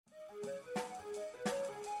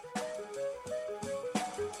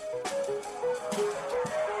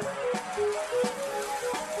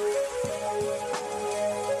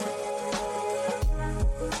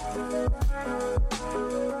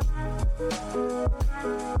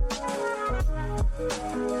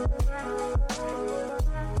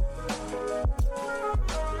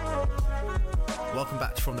welcome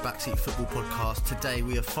back from the Backseat Football Podcast. Today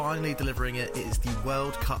we are finally delivering it. It is the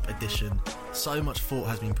World Cup edition. So much thought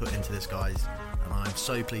has been put into this, guys, and I'm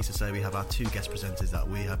so pleased to say we have our two guest presenters that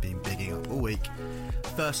we have been bigging up all week.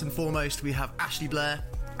 First and foremost, we have Ashley Blair.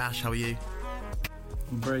 Ash, how are you?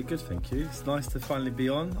 I'm very good, thank you. It's nice to finally be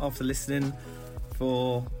on after listening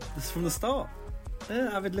from the start.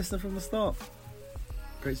 Yeah, avid listener from the start.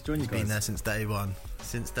 Great to join you guys. Been there since day one.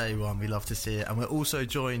 We love to see it. And we're also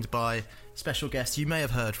joined by special guest. You may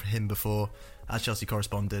have heard from him before, as Chelsea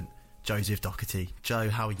correspondent, Joseph Doherty. Joe,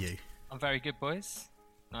 how are you? I'm very good, boys.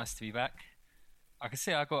 Nice to be back. I can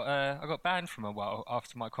see I got banned from a while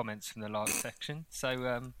after my comments from the last section. So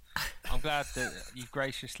I'm glad that you've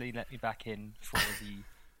graciously let me back in for the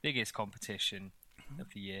biggest competition of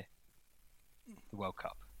the year, the World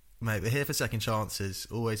Cup. Mate, we're here for second chances.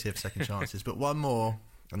 Always here for second chances. But one more,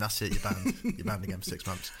 and that's it. You're banned. You're banned again for 6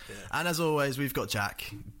 months. Yeah. And as always, we've got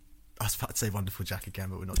Jack. I was about to say wonderful Jack again,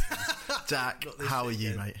 but we're not doing this. Jack, how are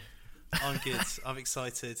you, mate? I'm good. I'm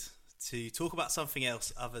excited to talk about something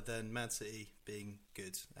else other than Man City being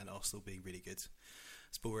good and Arsenal being really good.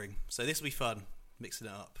 It's boring. So this will be fun, mixing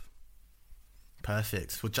it up.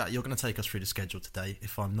 Perfect. Well, Jack, you're going to take us through the schedule today,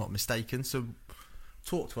 if I'm not mistaken. So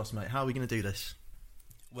talk to us, mate. How are we going to do this?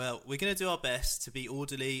 Well, we're going to do our best to be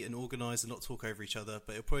orderly and organised and not talk over each other,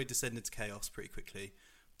 but it'll probably descend into chaos pretty quickly.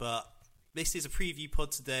 But this is a preview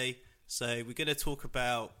pod today, so we're going to talk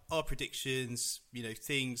about our predictions,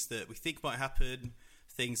 things that we think might happen,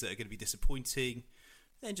 things that are going to be disappointing,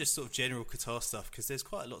 and just sort of general Qatar stuff, because there's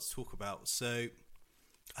quite a lot to talk about. So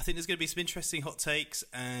I think there's going to be some interesting hot takes,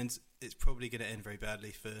 and it's probably going to end very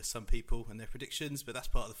badly for some people and their predictions, but that's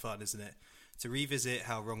part of the fun, isn't it? To revisit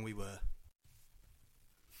how wrong we were.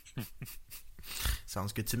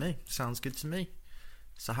 Sounds good to me. So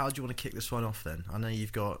how do you want to kick this one off then? I know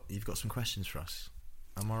you've got some questions for us.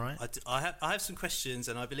 Am I right? I have some questions,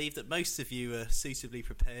 and I believe that most of you are suitably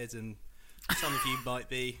prepared, and some of you might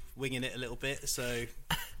be winging it a little bit. So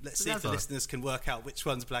let's see if the listeners can work out which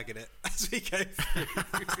one's blagging it as we go through.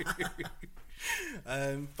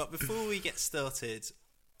 But before we get started,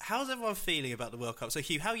 how's everyone feeling about the World Cup? So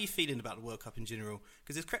Hugh, how are you feeling about the World Cup in general?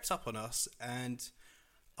 Because it's crept up on us, and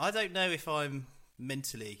I don't know if I'm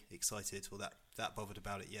mentally excited or that bothered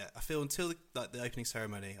about it yet. I feel until the opening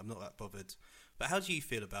ceremony, I'm not that bothered. But how do you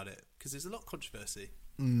feel about it? Because there's a lot of controversy.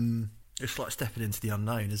 It's like stepping into the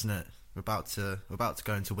unknown, isn't it? We're about to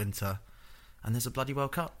go into winter, and there's a bloody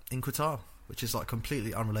World Cup in Qatar, which is like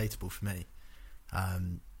completely unrelatable for me.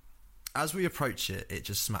 As we approach it, it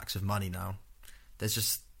just smacks of money now. It's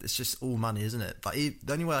just all money, isn't it? Like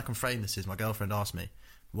the only way I can frame this is my girlfriend asked me,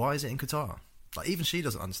 "Why is it in Qatar?" Like even she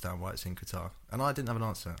doesn't understand why it's in Qatar, and I didn't have an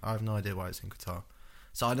answer. I have no idea why it's in Qatar.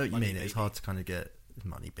 So I know what you mean. Baby. It's hard to kind of get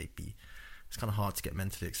money, baby. It's kind of hard to get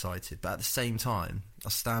mentally excited, but at the same time, I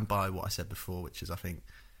stand by what I said before, which is I think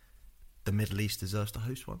the Middle East deserves to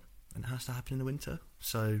host one, and it has to happen in the winter.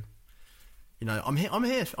 So, I'm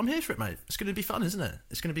here for it, mate. It's going to be fun, isn't it?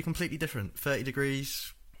 It's going to be completely different. 30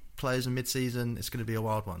 degrees, players in mid-season. It's going to be a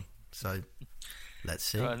wild one. So, let's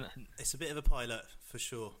see. It's a bit of a pilot for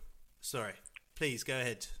sure. Sorry. Please, go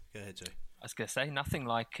ahead. Go ahead, Joe. I was going to say, nothing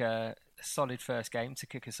like a solid first game to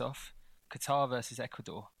kick us off. Qatar versus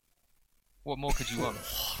Ecuador. What more could you want?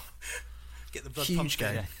 Get the blood huge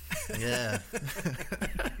pumping. Game. Yeah.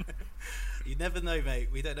 You never know, mate.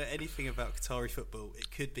 We don't know anything about Qatari football. It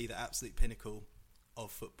could be the absolute pinnacle of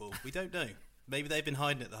football. We don't know. Maybe they've been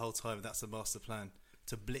hiding it the whole time, and that's the master plan.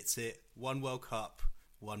 To blitz it, one World Cup,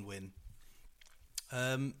 one win.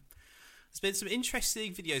 There's been some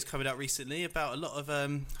interesting videos coming out recently about a lot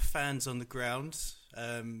of fans on the ground.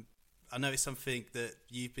 I know it's something that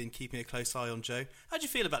you've been keeping a close eye on, Joe. How do you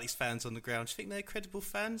feel about these fans on the ground? Do you think they're credible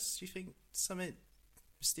fans? Do you think something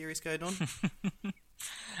mysterious going on?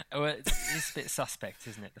 Well, it's a bit suspect,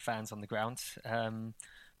 isn't it, the fans on the ground?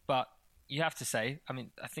 But you have to say,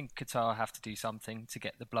 I think Qatar have to do something to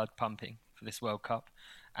get the blood pumping for this World Cup.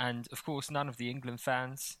 And, of course, none of the England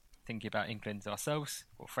fans, thinking about England ourselves,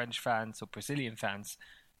 or French fans or Brazilian fans,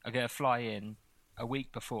 are going to fly in a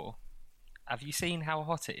week before. Have you seen how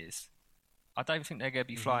hot it is? I don't think they're going to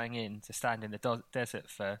be flying in to stand in the desert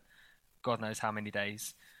for God knows how many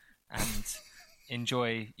days and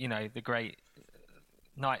enjoy, the great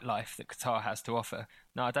nightlife that Qatar has to offer.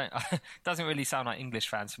 No, I don't. It doesn't really sound like English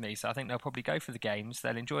fans for me, so I think they'll probably go for the games.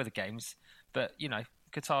 They'll enjoy the games, but,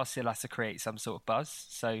 Qatar still has to create some sort of buzz.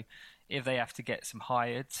 So if they have to get some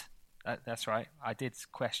hired... that's right. I did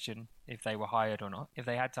question if they were hired or not. If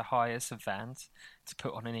they had to hire some fans to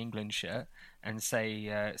put on an England shirt and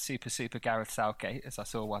say "Super Gareth Southgate," as I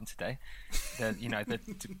saw one today, the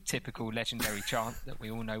typical legendary chant that we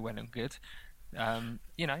all know well and good,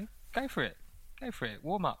 Go for it. Go for it.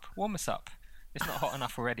 Warm us up. It's not hot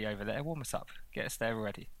enough already over there. Warm us up. Get us there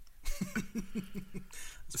already.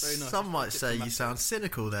 Very nice. Some might say you sound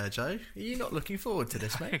cynical there, Joe. Are you not looking forward to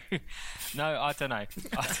this, mate? No, I don't know.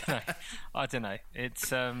 I don't know.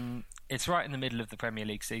 It's right in the middle of the Premier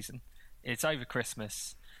League season. It's over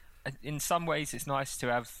Christmas. In some ways, it's nice to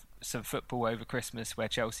have some football over Christmas where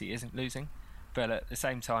Chelsea isn't losing, but at the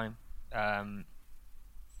same time, I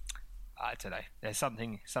don't know. There's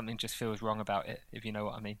something just feels wrong about it, if you know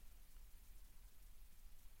what I mean.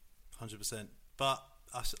 100%. But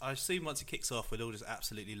I assume once it kicks off, we'll all just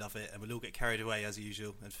absolutely love it, and we'll all get carried away as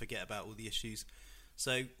usual and forget about all the issues.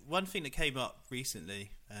 So one thing that came up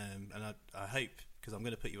recently, and I hope, because I'm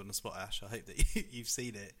going to put you on the spot, Ash, I hope that you've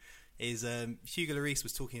seen it, is Hugo Lloris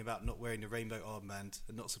was talking about not wearing the rainbow armband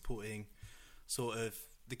and not supporting sort of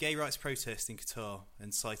the gay rights protest in Qatar,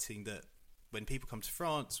 and citing that when people come to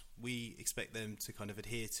France, we expect them to kind of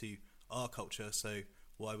adhere to our culture, so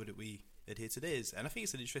why wouldn't we adhere to theirs? And I think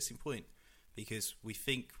it's an interesting point, because we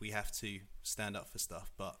think we have to stand up for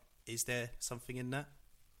stuff, but is there something in that?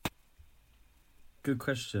 Good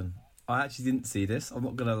question. I actually didn't see this, I'm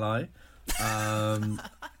not going to lie.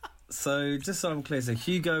 So just so I'm clear, so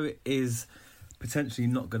Hugo is potentially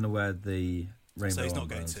not going to wear the rainbow So he's not armband.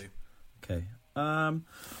 going to. Okay. I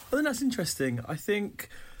think that's interesting. I think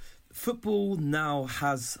football now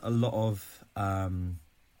has a lot of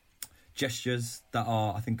gestures that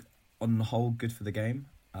are, I think, on the whole, good for the game.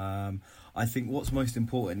 I think what's most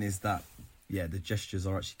important is that, the gestures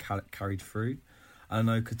are actually carried through. I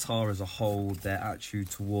know Qatar as a whole, their attitude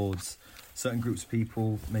towards certain groups of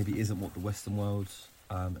people maybe isn't what the Western world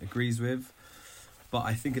agrees with. But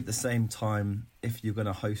I think at the same time, if you're going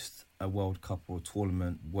to host a World Cup or a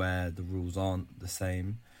tournament where the rules aren't the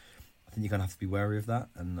same, I think you're going to have to be wary of that.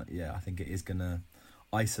 And I think it is going to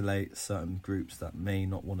isolate certain groups that may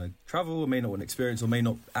not want to travel, or may not want to experience, or may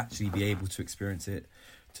not actually be able to experience it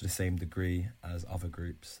to the same degree as other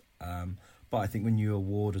groups. But I think when you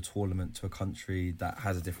award a tournament to a country that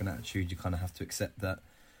has a different attitude, you kind of have to accept that,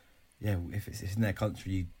 if it's in their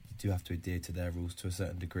country, you do have to adhere to their rules to a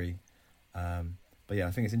certain degree. But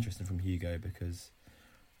I think it's interesting from Hugo, because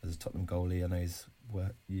as a Tottenham goalie, I know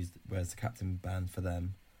he's wears the captain band for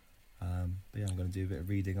them. But I'm going to do a bit of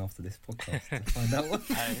reading after this podcast to find out what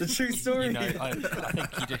the true story. I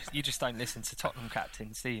think you just don't listen to Tottenham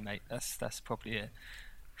captains, do you, mate? That's probably it.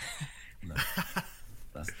 No,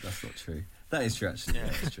 that's not true. That is true, actually. Yeah,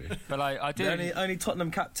 that's true. But I do. The only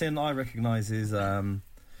Tottenham captain I recognise is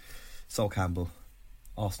Sol Campbell,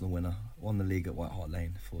 Arsenal winner, won the league at White Hart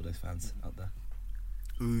Lane, for those fans out there.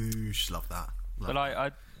 Ooh, love that. But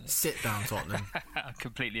I sit down, Tottenham. I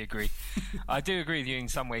completely agree. I do agree with you in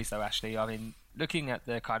some ways, though, Ashley. I mean, looking at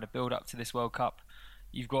the kind of build up to this World Cup,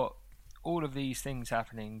 you've got all of these things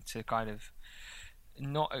happening to kind of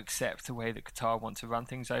not accept the way that Qatar want to run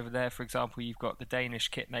things over there. For example, you've got the Danish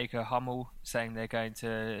kit maker Hummel saying they're going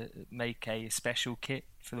to make a special kit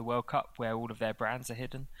for the World Cup where all of their brands are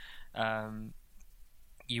hidden.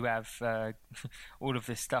 You have all of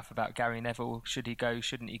this stuff about Gary Neville, should he go,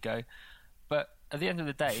 shouldn't he go? But at the end of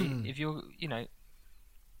the day,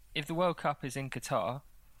 if the World Cup is in Qatar,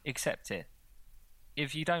 accept it.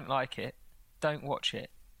 If you don't like it, don't watch it.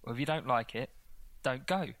 Or if you don't like it, don't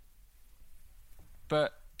go.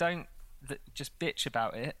 But don't just bitch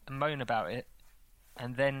about it and moan about it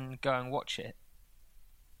and then go and watch it,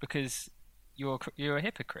 because you're a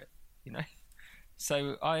hypocrite,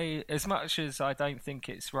 So as much as I don't think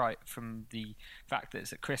it's right from the fact that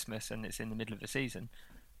it's at Christmas and it's in the middle of the season,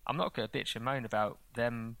 I'm not going to bitch and moan about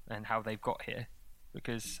them and how they've got here,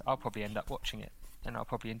 because I'll probably end up watching it and I'll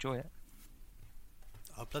probably enjoy it.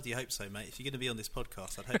 I bloody hope so, mate. If you're going to be on this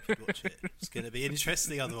podcast, I'd hope you'd watch it. It's going to be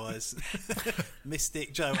interesting otherwise.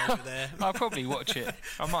 Mystic Joe over there. I'll probably watch it.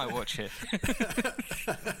 I might watch it.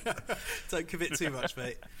 Don't commit too much,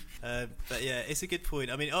 mate. But it's a good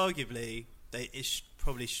point. I mean, arguably, it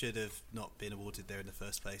probably should have not been awarded there in the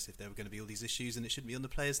first place if there were going to be all these issues, and it shouldn't be on the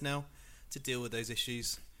players now to deal with those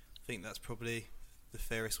issues. I think that's probably the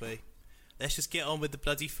fairest way. Let's just get on with the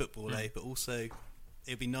bloody football, But also,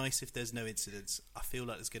 it'd be nice if there's no incidents. I feel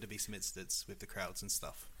like there's going to be some incidents with the crowds and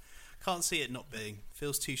stuff. Can't see it not being.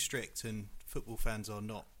 Feels too strict, and football fans are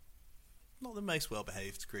not the most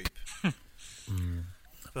well-behaved group.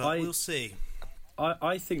 But we'll see.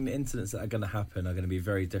 I think the incidents that are going to happen are going to be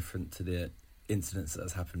very different to the incidents that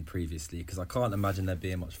has happened previously, because I can't imagine there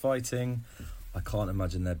being much fighting. I can't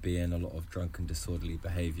imagine there being a lot of drunken, disorderly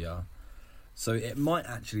behaviour. So it might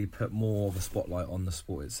actually put more of a spotlight on the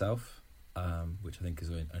sport itself, which I think is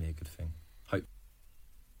only a good thing. Hope.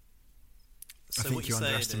 So I think what you you're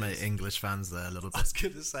saying underestimate is, English fans there a little I bit. was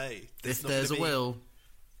going to say, If there's a will,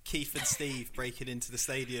 Keith and Steve breaking into the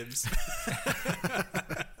stadiums.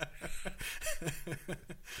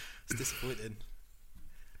 It's disappointing.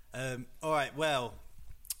 All right, well,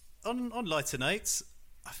 on lighter notes,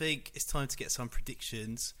 I think it's time to get some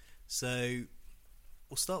predictions. So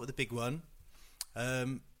we'll start with the big one.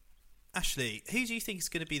 Ashley, who do you think is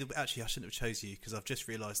going to be the... Actually, I shouldn't have chose you because I've just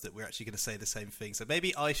realised that we're actually going to say the same thing. So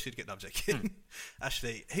maybe I should get... No, I'm joking.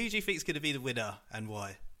 Ashley, who do you think is going to be the winner and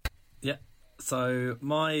why? Yeah. So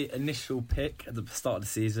my initial pick at the start of the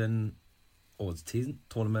season, or the season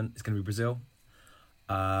tournament, is going to be Brazil.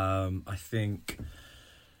 I think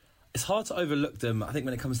it's hard to overlook them. I think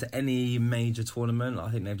when it comes to any major tournament,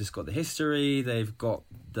 I think they've just got the history. They've got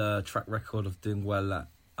the track record of doing well at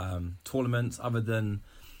tournaments, other than...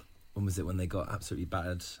 When was it when they got absolutely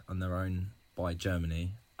battered on their own by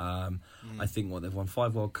Germany? I think they've won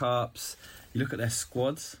 5 World Cups. You look at their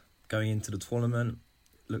squad going into the tournament,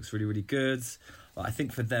 looks really, really good. I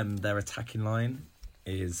think for them, their attacking line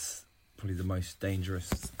is probably the most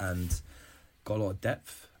dangerous and got a lot of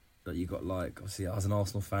depth. That you got, like, obviously, as an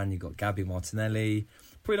Arsenal fan, you got Gabby Martinelli.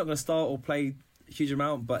 Probably not going to start or play a huge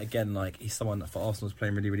amount, but again, like, he's someone that for Arsenal is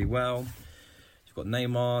playing really, really well. You've got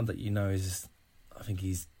Neymar, that is, I think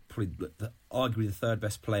he's probably arguably the third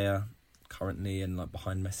best player currently, and like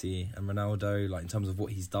behind Messi and Ronaldo, like in terms of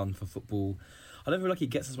what he's done for football. I don't feel like he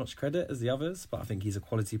gets as much credit as the others, but I think he's a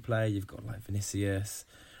quality player. You've got like Vinicius,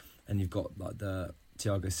 and you've got like the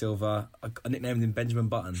Thiago Silva. I nicknamed him Benjamin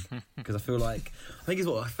Button because I think he's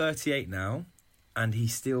 38 now, and he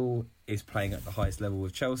still is playing at the highest level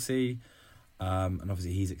with Chelsea, and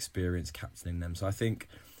obviously he's experienced captaining them. So I think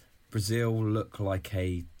Brazil look like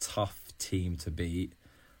a tough team to beat.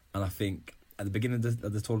 And I think at the beginning of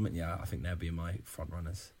the tournament, I think they'll be my front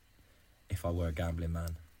runners if I were a gambling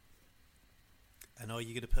man. And are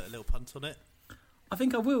you going to put a little punt on it? I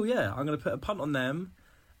think I will, yeah. I'm going to put a punt on them,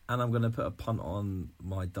 and I'm going to put a punt on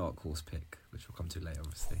my dark horse pick, which we'll come to later,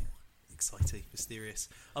 obviously. Exciting, mysterious.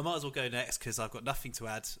 I might as well go next because I've got nothing to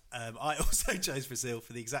add. I also chose Brazil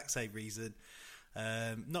for the exact same reason.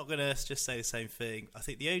 Not going to just say the same thing. I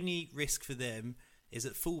think the only risk for them is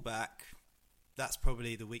at fullback. That's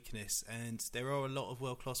probably the weakness, and there are a lot of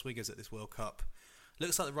world-class wingers at this World Cup.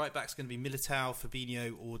 Looks like the right back's going to be Militao,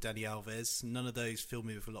 Fabinho or Dani Alves. None of those fill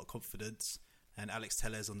me with a lot of confidence, and Alex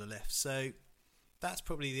Telles on the left. So that's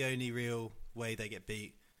probably the only real way they get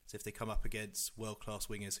beat, is if they come up against world-class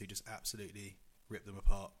wingers who just absolutely rip them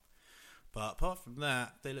apart. But apart from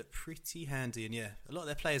that, they look pretty handy, and a lot of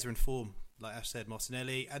their players are in form. Like Ash said,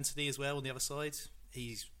 Martinelli, Anthony as well on the other side.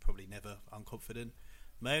 He's probably never unconfident.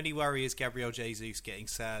 My only worry is Gabriel Jesus getting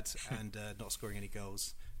sad and not scoring any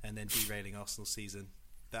goals and then derailing Arsenal's season.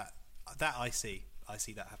 That I see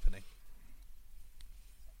that happening.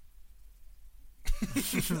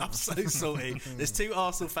 I'm so salty. There's 2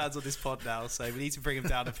 Arsenal fans on this pod now, so we need to bring them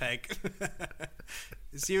down a peg.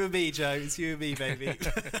 It's you and me, Joe. It's you and me, baby.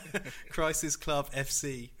 Crisis Club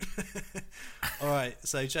FC. All right.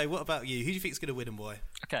 So, Joe, what about you? Who do you think is going to win and why?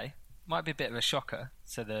 Okay. Might be a bit of a shocker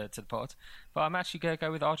to the pod, but I'm actually going to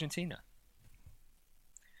go with Argentina.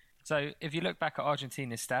 So if you look back at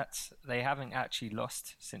Argentina's stats, they haven't actually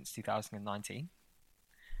lost since 2019,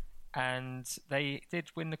 and they did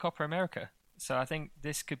win the Copa America. So I think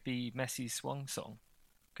this could be Messi's swan song.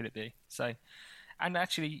 Could it be? So, and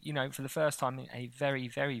actually, for the first time in a very,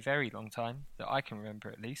 very, very long time that I can remember,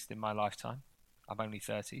 at least in my lifetime, I'm only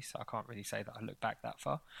 30, so I can't really say that I look back that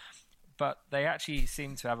far. But they actually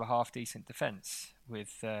seem to have a half-decent defence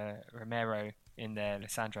with Romero in there,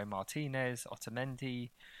 Lisandro Martinez,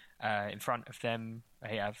 Otamendi. In front of them,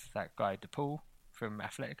 they have that guy DePaul from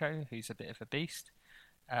Atletico, who's a bit of a beast.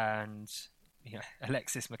 And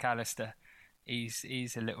Alexis McAllister, he's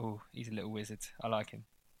a little wizard. I like him.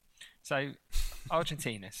 So,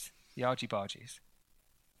 Argentinas, the Argy Bargies.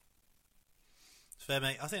 Fair,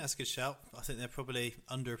 mate. I think that's a good shout. I think they're probably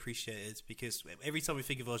underappreciated because every time we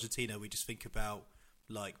think of Argentina, we just think about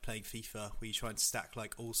like playing FIFA, where you try and stack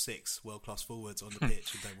like all 6 world-class forwards on the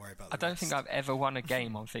pitch and don't worry about the I don't think I've ever won a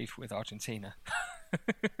game on FIFA with Argentina.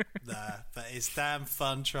 Nah, but it's damn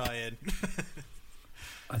fun trying.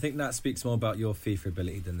 I think that speaks more about your FIFA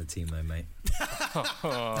ability than the team, though, mate.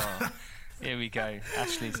 Here we go.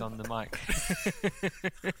 Ashley's on the mic.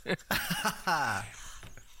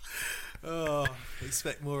 Oh,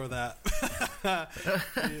 expect more of that.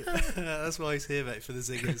 That's why he's here, mate, for the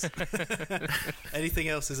zingers. Anything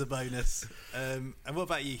else is a bonus. And what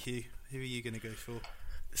about you, Hugh? Who are you going to go for?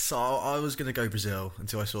 So I was going to go Brazil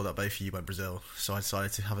until I saw that both of you went Brazil. So I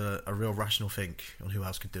decided to have a real rational think on who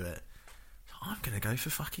else could do it. I'm going to go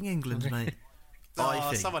for fucking England, mate.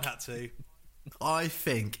 Someone had to. I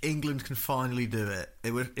think England can finally do it.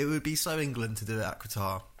 It would be so England to do it at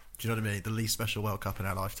Qatar. Do you know what I mean? The least special World Cup in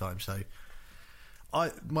our lifetime. So,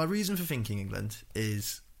 my reason for thinking England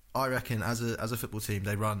is I reckon as a football team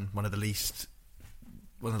they run one of the least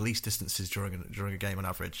distances during a game on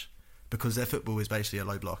average, because their football is basically a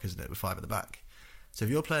low block, isn't it, with 5 at the back. So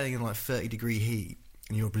if you're playing in like 30-degree heat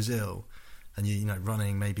and you're Brazil and you're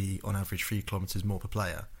running maybe on average 3 kilometres more per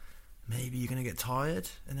player, maybe you're going to get tired,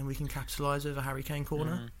 and then we can capitalise over Harry Kane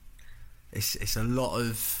corner. It's a lot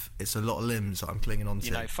of limbs that I'm clinging on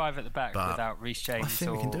to. 5 at the back without Reece James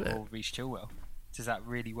or Reece Chilwell. Does that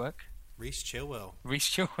really work? Reece Chilwell.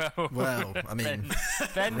 Well, I mean,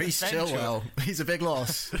 Reece Chilwell, he's a big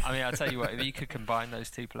loss. I mean, I'll tell you what, if you could combine those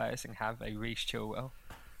 2 players and have a Reece Chilwell,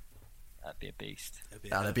 that'd be a beast. They'd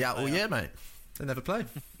be out all year, mate. They never play.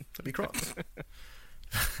 They'd be crocs.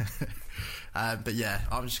 But yeah,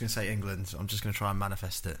 I'm just going to say England. I'm just going to try and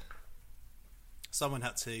manifest it. Someone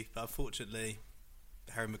had to, but unfortunately,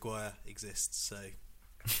 Harry Maguire exists, so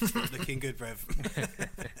it's not looking good, Rev.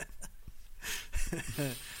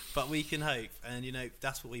 But we can hope, and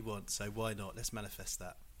that's what we want, so why not? Let's manifest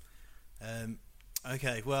that.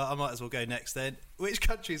 Okay, well, I might as well go next then. Which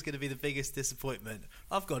country is going to be the biggest disappointment?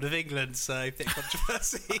 I've gone with England, so bit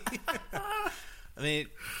controversy. I mean,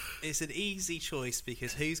 it's an easy choice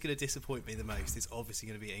because who's going to disappoint me the most? It's obviously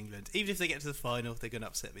going to be England. Even if they get to the final, they're going to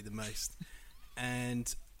upset me the most.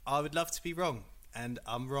 And I would love to be wrong, and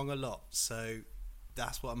I'm wrong a lot, so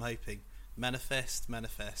that's what I'm hoping. Manifest,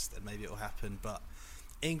 and maybe it'll happen. But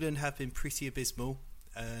England have been pretty abysmal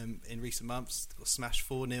in recent months. Got smashed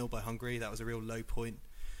 4-0 by Hungary. That was a real low point.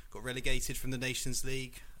 Got relegated from the Nations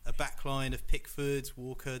League. A backline of Pickford,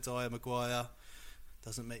 Walker, Dyer, Maguire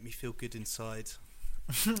doesn't make me feel good inside.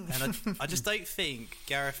 And I just don't think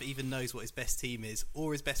Gareth even knows what his best team is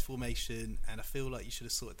or his best formation, and I feel like you should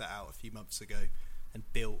have sorted that out a few months ago and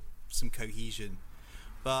built some cohesion.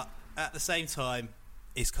 But at the same time,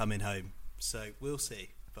 it's coming home, so we'll see.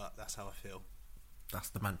 But that's how I feel. That's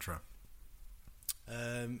the mantra.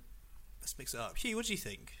 Let's mix it up. Hugh, what do you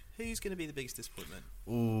think? Who's going to be the biggest disappointment?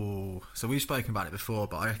 Oh, so we've spoken about it before,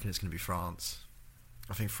 but I reckon it's going to be France.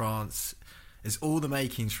 I think France is all the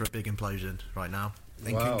makings for a big implosion right now.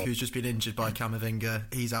 Nkunku's just been injured by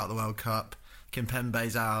Camavinga. He's out of the World Cup.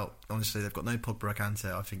 Kimpembe's out. Honestly, they've got no Pogba or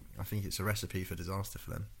Kante. I think it's a recipe for disaster for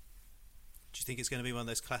them. Do you think it's going to be one of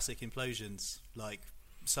those classic implosions, like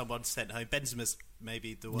someone sent home? Benzema's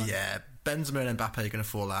maybe the one. Yeah, Benzema and Mbappe are going to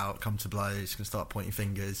fall out, come to blows, going to start pointing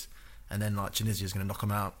fingers, and then like Tunisia's going to knock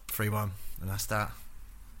them out 3-1, and that's that.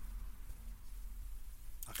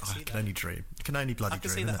 I can only dream. You can only bloody dream. I can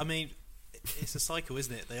see that. I mean, it's a cycle,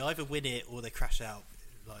 isn't it? They either win it or they crash out,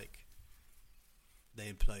 like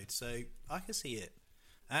they implode. So I can see it.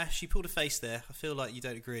 Ash, you pulled a face there. I feel like you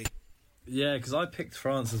don't agree. Yeah, because I picked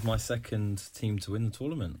France as my second team to win the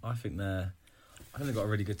tournament. I think they've got a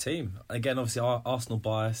really good team. Again, obviously, Arsenal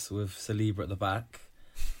bias with Saliba at the back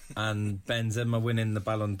and Benzema winning the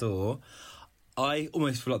Ballon d'Or. I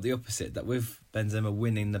almost feel like the opposite, that with Benzema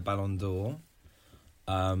winning the Ballon d'Or,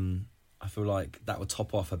 I feel like that would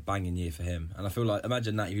top off a banging year for him. And I feel like,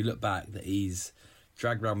 imagine that, if you look back, that he's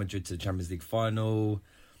dragged Real Madrid to the Champions League final,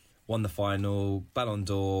 won the final, Ballon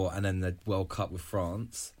d'Or, and then the World Cup with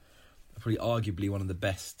France. Probably arguably one of the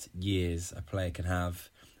best years a player can have,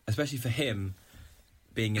 especially for him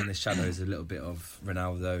being in the shadows a little bit of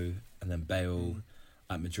Ronaldo and then Bale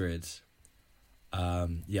at Madrid. I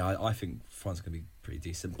think France is going to be pretty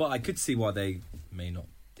decent, but I could see why they may not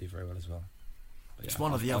do very well as well. But it's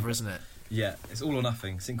one or the other, isn't it? Yeah, it's all or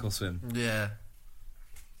nothing, sink or swim. Yeah,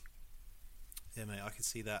 mate, I can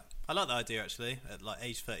see that. I like that idea actually. At like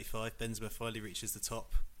age 35, Benzema finally reaches the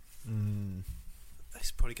top. He's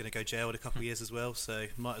probably going to go jail in a couple of years as well, so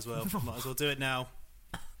might as well do it now.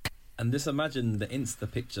 And just imagine the Insta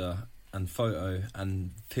picture and photo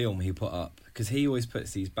and film he put up, because he always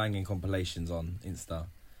puts these banging compilations on Insta.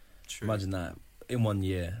 True. Imagine that in 1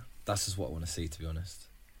 year. That's just what I want to see, to be honest.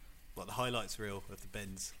 What, the highlights reel of the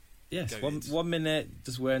Benz? Yes, one minute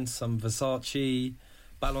just wearing some Versace,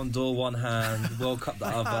 Ballon d'Or one hand, World Cup the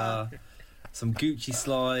other, some Gucci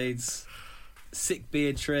slides, sick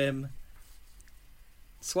beard trim.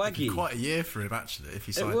 Swaggy. Quite a year for him, actually, if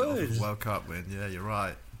he signed it off with a World Cup win. Yeah, you're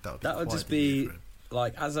right. That would just be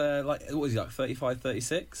like, as a, like, what was he, like 35,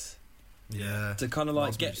 36? Yeah. To kind of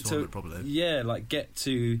like get to, probably. Yeah, like get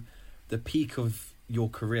to the peak of your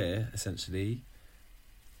career, essentially.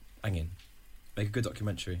 Banging. Make a good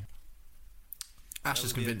documentary. Ash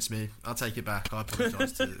has convinced me. I'll take it back. I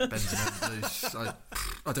apologise to Benzema and Blues.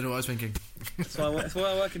 I don't know what I was thinking. That's why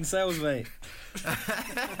I work in sales, mate.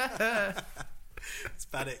 He's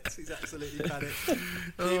panicked. He's absolutely panicked.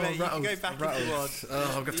 Mate, you can go back if you want.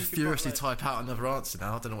 I'm going to furiously type out another answer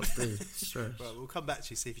now. I don't know what to do. Stress. Right, we'll come back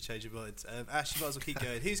to you, see if you change your mind. Ash, you might as well keep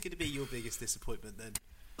going. Who's going to be your biggest disappointment then?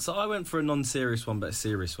 So I went for a non-serious one, but a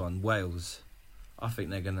serious one. Wales. I think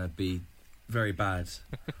they're going to be very bad.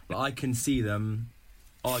 But I can see them,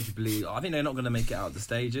 arguably, I think they're not going to make it out of the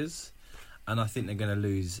stages, and I think they're going to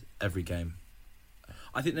lose every game.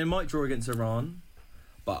 I think they might draw against Iran,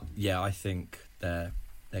 but yeah, I think they're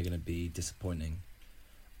going to be disappointing.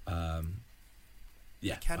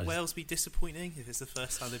 Can Wales be disappointing if it's the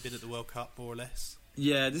first time they've been at the World Cup, more or less?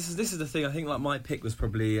 Yeah, this is the thing. I think like my pick was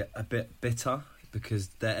probably a bit bitter because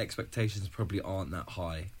their expectations probably aren't that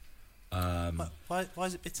high. Why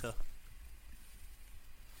is it bitter?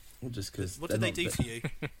 Well, just because. What did they do for you?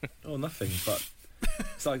 Oh, nothing. But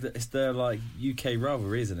it's like it's their like UK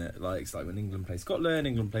rivalry, isn't it? Like it's like when England play Scotland,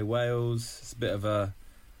 England play Wales. It's a bit of a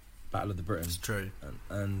battle of the Britons. It's true.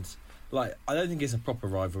 And like I don't think it's a proper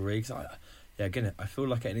rivalry. Cause I feel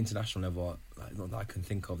like at an international level, like not that I can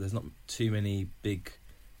think of, there's not too many big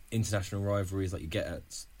international rivalries like you get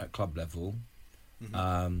at club level.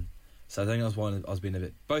 Mm-hmm. So I think I was being a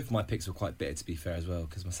bit. Both my picks were quite bitter, to be fair, as well,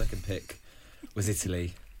 because my second pick was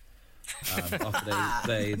Italy.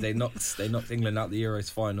 After they knocked England out the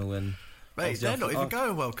Euros final, and mate, they're not even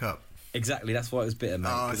going World Cup. Exactly, that's why it was bitter,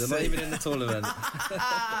 mate. Because they're not even in the tournament.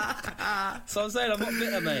 So I'm saying I'm not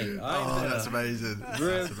bitter, mate. That's amazing.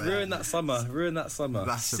 Ruin that summer.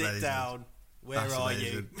 That's amazing. Sit down. Where are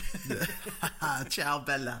you? Ciao,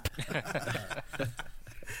 Bella.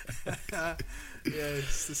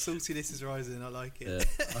 Yes, the saltiness is rising. I like it.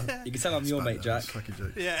 Yeah. You can tell I'm your mate, Jack.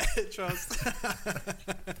 Yeah, trust.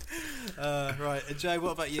 Right, and Joe,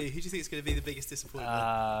 what about you? Who do you think is going to be the biggest disappointment?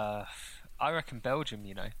 I reckon Belgium.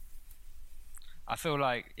 I feel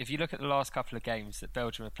like if you look at the last couple of games that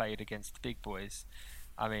Belgium have played against the big boys,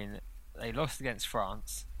 I mean, they lost against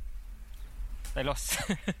France. They lost.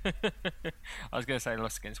 I was going to say they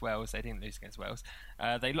lost against Wales. They didn't lose against Wales.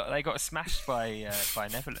 They got smashed by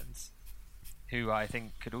Netherlands, who I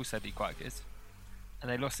think could also be quite good, and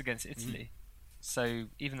they lost against Italy. So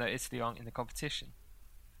even though Italy aren't in the competition,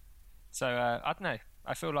 so I don't know.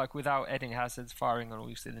 I feel like without Eden Hazard firing on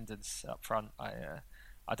all cylinders up front,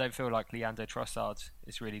 I don't feel like Leandro Trossard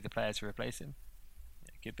is really the player to replace him.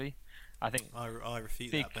 It could be. I think I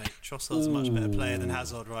refute that, mate. Trossard's a much better player than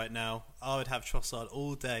Hazard right now. I would have Trossard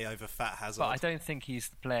all day over Fat Hazard. But I don't think he's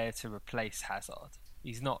the player to replace Hazard.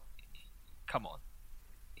 He's not. Come on,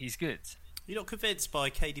 he's good. You're not convinced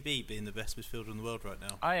by KDB being the best midfielder in the world right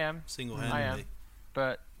now? I am. Single-handedly. I am.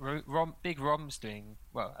 But Big Rom's doing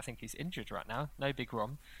well. I think he's injured right now. No Big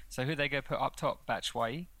Rom. So who they go put up top?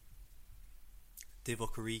 Batshuayi?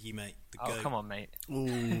 Divock Origi, mate. Come on, mate.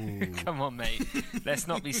 Ooh. Come on, mate. Let's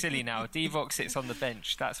not be silly now. Divock sits on the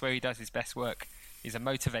bench. That's where he does his best work. He's a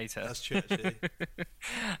motivator. That's true, actually.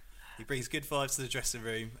 He brings good vibes to the dressing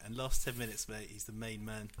room. And last 10 minutes, mate, he's the main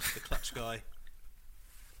man. The clutch guy.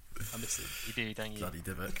 I miss him. You do, don't you? Bloody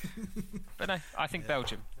Divock. But no, I think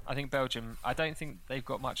Belgium. I don't think they've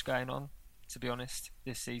got much going on, to be honest,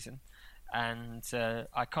 this season. And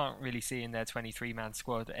I can't really see in their 23-man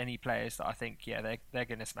squad any players that I think, they're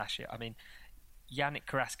going to smash it. I mean, Yannick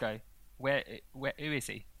Carrasco, who is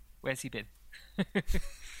he? Where's he been?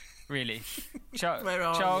 Really?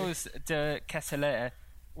 Charles de Ketelaere,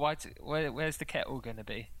 where's the kettle going to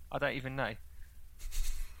be? I don't even know.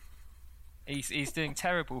 He's doing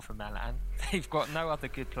terrible for Milan. They've got no other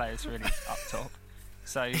good players really up top.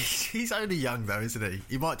 So he's only young though, isn't he?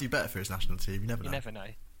 He might do better for his national team. You never know.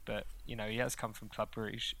 But he has come from Club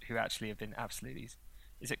Brugge, who actually have been absolutely.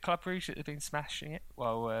 Is it Club Brugge that have been smashing it?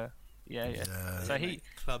 Well, yeah. So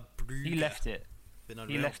Club Brugge. He left it.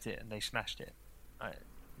 He left it, and they smashed it.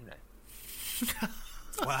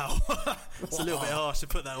 Wow, it's a little bit harsh to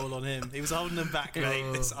put that all on him. He was holding them back, mate.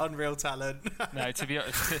 It's unreal talent. No, to be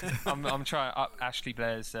honest, I'm trying up Ashley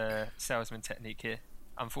Blair's salesman technique here.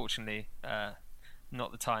 Unfortunately,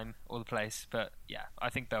 not the time or the place, but yeah, I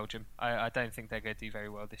think Belgium. I don't think they're going to do very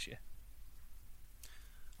well this year.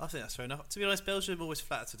 I think that's fair enough. To be honest, Belgium always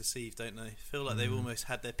flatter to deceive, don't they? Feel like they've almost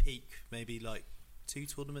had their peak maybe like 2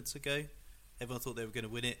 tournaments ago. Everyone thought they were going to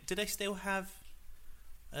win it. Do they still have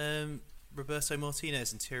Roberto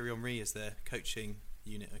Martinez and Thierry Henry as their coaching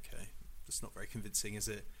unit? Okay, that's not very convincing, is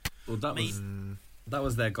it? Well, that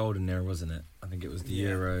was their golden era, wasn't it? I think it was the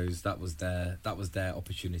Euros. That was their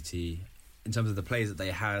opportunity in terms of the players that they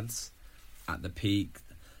had at the peak.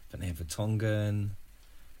 I think they had Vertonghen.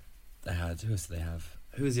 They had, who else did they have?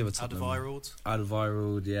 Who was the other top?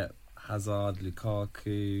 Alderweireld, yeah. Hazard,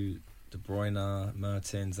 Lukaku, De Bruyne,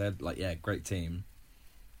 Mertens. They had great team.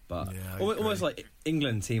 But Yeah, I almost agree. like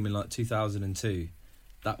England team in like 2002.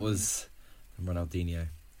 That was Ronaldinho.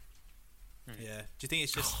 Yeah. Do you think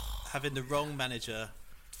it's just having the wrong manager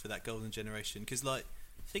for that golden generation? Because, like,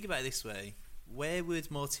 think about it this way: where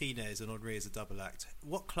would Martinez and Henry as a double act?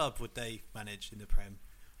 What club would they manage in the Prem?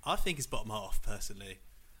 I think it's bottom half, personally.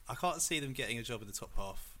 I can't see them getting a job in the top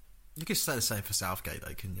half. You could say the same for Southgate,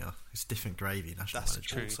 though, couldn't you? It's different gravy, national That's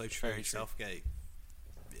manager. also true. Very true. Southgate.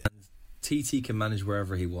 TT can manage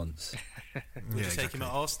wherever he wants. Would you take him at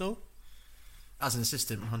Arsenal? As an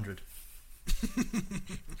assistant, 100.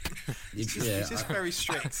 He's just very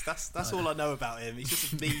strict. That's all I know about him. He's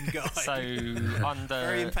just a mean guy. So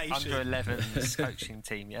Very impatient. under 11s coaching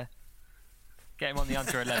team, yeah. Get him on the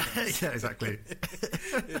under 11s. Yeah, exactly.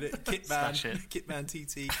 Smash it. Kitman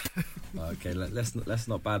TT. Okay, let's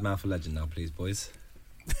not badmouth a legend now, please, boys.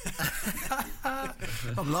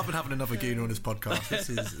 I'm loving having another Gooner on this podcast.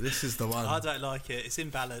 This is the one. I don't like it. It's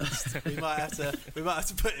imbalanced. We might have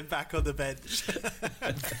to put him back on the bench.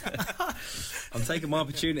 I'm taking my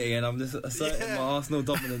opportunity and I'm just asserting my Arsenal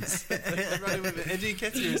dominance. Running with it. Eddie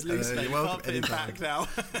Nketiah is loose, mate. you're You welcome can't put him anytime. back now.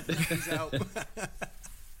 He's out.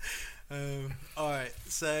 All right.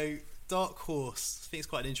 So dark horse. I think it's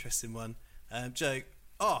quite an interesting one. Joe.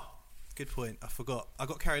 Oh, good point. I forgot. I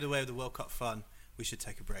got carried away with the World Cup fun. We should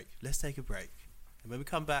take a break. Let's take a break. And when we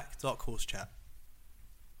come back, dark horse chat.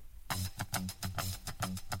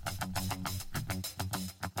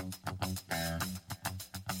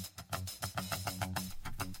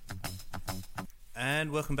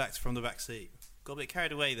 And welcome back to From the Back Seat. Got a bit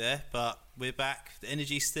carried away there, but we're back. The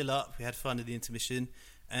energy's still up. We had fun in the intermission,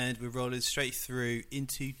 and we're rolling straight through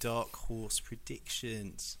into dark horse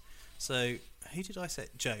predictions. So, who did I say?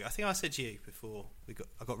 Joe. I think I said you before.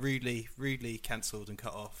 I got rudely cancelled and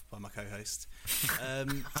cut off by my co-host.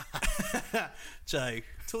 Joe,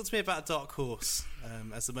 talk to me about a dark horse.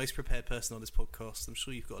 As the most prepared person on this podcast, I'm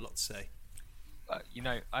sure you've got a lot to say.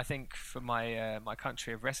 I think for my my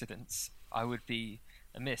country of residence, I would be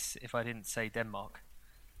amiss if I didn't say Denmark.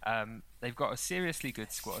 They've got a seriously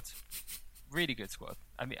good squad, really good squad.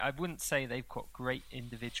 I mean, I wouldn't say they've got great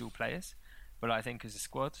individual players, but I think as a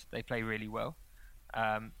squad, they play really well.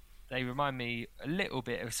 They remind me a little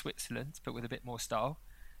bit of Switzerland, but with a bit more style.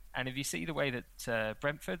 And if you see the way that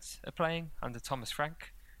Brentford are playing under Thomas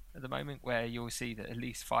Frank at the moment, where you'll see that at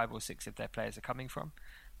least 5 or 6 of their players are coming from,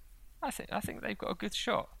 I think they've got a good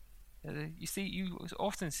shot. You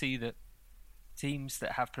often see that teams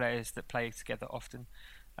that have players that play together often,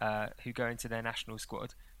 who go into their national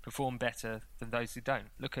squad, perform better than those who don't.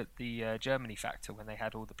 Look at the Germany factor when they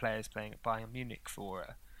had all the players playing at Bayern Munich for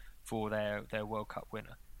their World Cup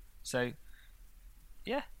winner. So,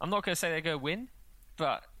 yeah, I'm not going to say they're going to win,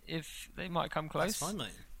 but if they might come close, That's fine,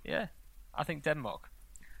 mate. Yeah, I think Denmark.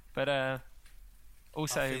 But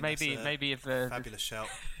also maybe if Fabulous shout.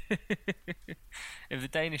 if the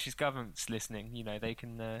Danish government's listening, they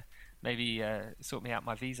can maybe sort me out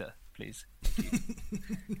my visa, please.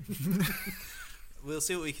 We'll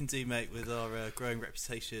see what we can do, mate, with our growing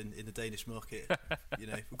reputation in the Danish market.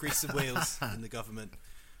 We'll grease some wheels in the government.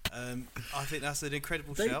 I think that's an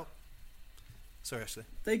incredible shout. Sorry, Ashley.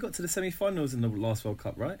 They got to the semi-finals in the last World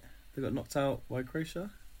Cup, right? They got knocked out by Croatia.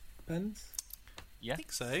 Depends. Yeah, I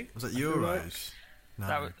think so. Was it Euros? No.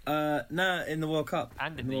 that would, Nah, in the World Cup.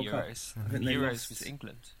 and in the World Cup. Euros. I think The they Euros lost. was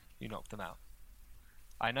England who knocked them out.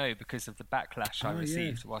 I know because of the backlash I Oh, yeah.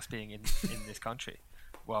 received whilst being in this country,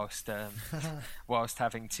 whilst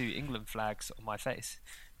having 2 England flags on my face.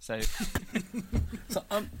 So So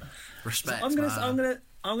Respect. I'm man.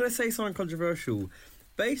 gonna say something controversial.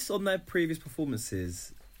 Based on their previous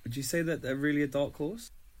performances, would you say that they're really a dark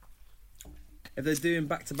horse? If they're doing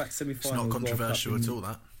back-to-back It's semi-finals, not World Cup controversial and at all,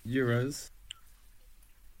 that. Euros,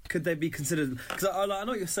 could they be considered? Because I know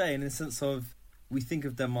what you're saying in the sense of we think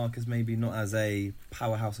of Denmark as maybe not as a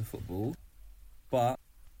powerhouse of football, but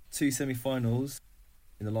 2 semi-finals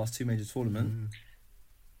in the last 2 major tournaments,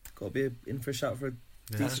 got to be in for a shout for a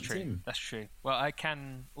Yeah. that's decent true. team. That's true. Well, I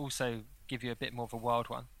can also give you a bit more of a wild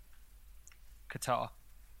one. Qatar.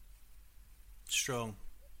 Strong.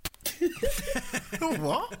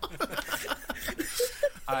 What?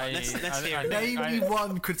 Let's hear it. Name me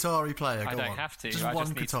one Qatari player. I Go don't on. have to. Just I one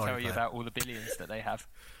just need to Qatari tell you player. about all the billions that they have.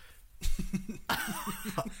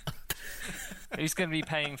 Who's going to be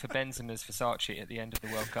paying for Benzema's Versace at the end of the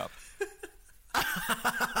World Cup?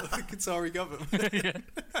 The Qatari government.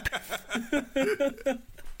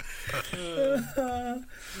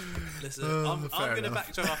 Listen, I'm fair going to enough.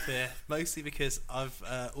 back Joe up here, mostly because I've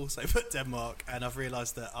also put Denmark, and I've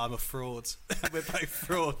realised that I'm a fraud. We're both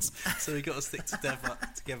frauds, so we've got to stick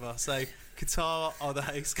together. So Qatar are the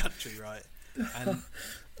host country, right? And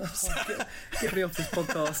Get me off this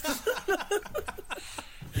podcast.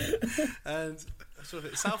 And sort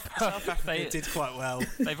of South Africa did quite well.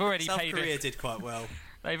 They've already South paid Korea did quite well.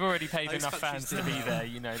 They've already paid Those enough fans countries to be there.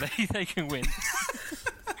 You know, they can win.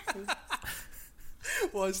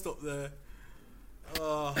 Why stop there?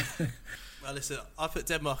 Oh. Well, listen, I put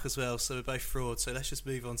Denmark as well, so we're both fraud. So let's just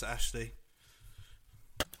move on to Ashley.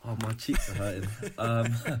 Oh, my cheeks are hurting. Not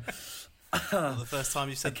the first time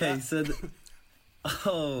you said that.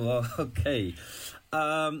 Okay.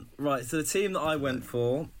 Right, so the team that I went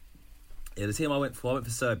for, I went for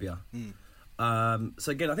Serbia. So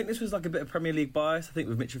again, I think this was like a bit of Premier League bias. I think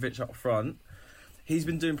with Mitrovic up front, he's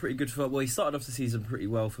been doing pretty good he started off the season pretty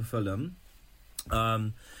well for Fulham.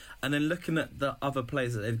 And then looking at the other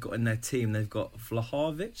players that they've got in their team, they've got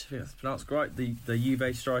Vlahovic, I think that's pronounced right, the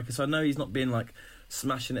Juve striker. So I know he's not been like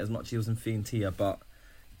smashing it as much as he was in Fiorentina, but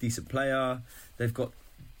decent player. They've got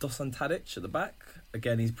Dusan Tadic at the back.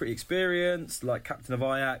 Again, he's pretty experienced, like captain of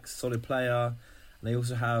Ajax, solid player. And they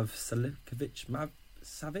also have Savic,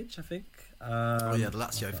 I think. The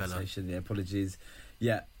Lazio fella. Yeah, apologies.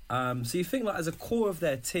 Yeah. So you think like as a core of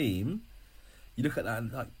their team, you look at that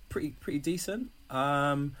and like pretty decent.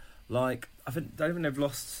 Like I don't think they've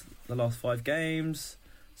lost the last 5 games.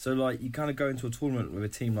 So like you kind of go into a tournament with a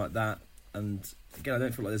team like that, and again I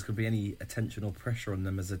don't feel like there's going to be any attention or pressure on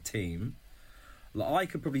them as a team. Like I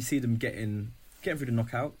could probably see them getting through the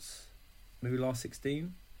knockouts, maybe last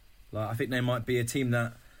 16. Like I think they might be a team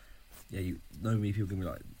that, you know me, people can be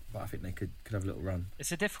like, but I think they could have a little run.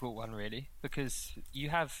 It's a difficult one, really, because you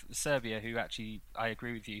have Serbia, who actually, I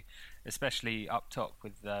agree with you, especially up top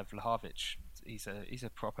with Vlahovic. He's a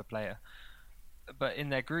proper player. But in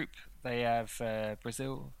their group, they have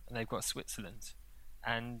Brazil and they've got Switzerland.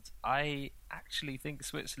 And I actually think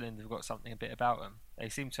Switzerland have got something a bit about them. They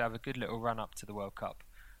seem to have a good little run up to the World Cup.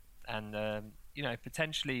 And,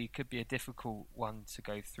 potentially could be a difficult one to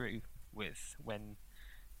go through with when...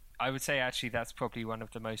 I would say actually that's probably one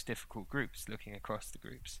of the most difficult groups looking across the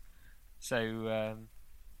groups. So,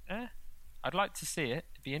 I'd like to see it.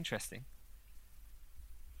 It'd be interesting.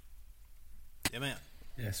 Yeah, mate.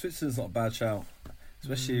 Yeah, Switzerland's not a bad shout,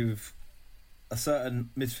 especially with a certain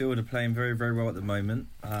midfielder playing very, very well at the moment.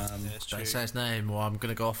 Don't say his name, or I'm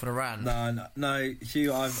going to go off on a rant. No,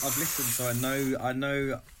 Hugh. I've listened, so I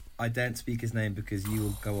know. I daren't speak his name because you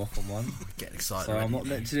will go off on one. Getting excited. So I'm not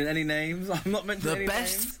mentioning any names. I'm not mentioning any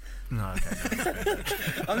names. No, okay.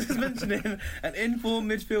 I'm just mentioning an informed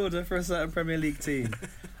midfielder for a certain Premier League team.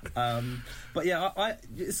 But yeah,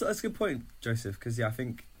 it's a good point, Joseph, because I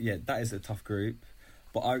think that is a tough group.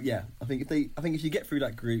 But I think if you get through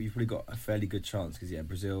that group, you've probably got a fairly good chance because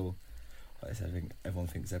Brazil, like I said, I think everyone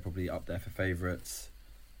thinks they're probably up there for favourites.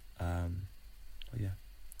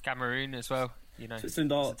 Cameroon as well.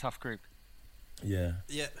 Switzerland it's a tough group. Yeah,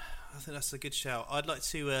 I think that's a good shout. I'd like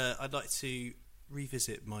to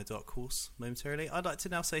revisit my dark horse momentarily. I'd like to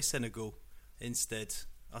now say Senegal instead.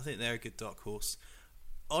 I think they're a good dark horse.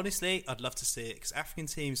 Honestly, I'd love to see it because African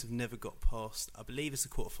teams have never got past, I believe it's the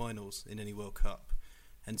quarterfinals in any World Cup,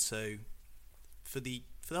 and so for the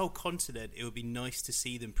whole continent, it would be nice to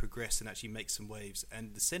see them progress and actually make some waves.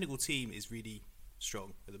 And the Senegal team is really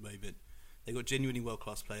strong at the moment. They've got genuinely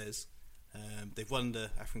world-class players. They've won the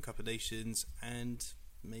African Cup of Nations, and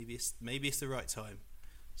maybe it's the right time.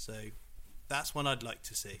 So that's one I'd like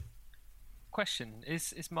to see. Question: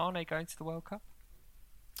 Is Mane going to the World Cup?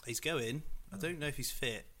 He's going. I don't know if he's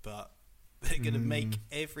fit, but they're going to make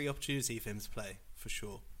every opportunity for him to play for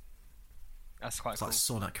sure. That's quite cool. It's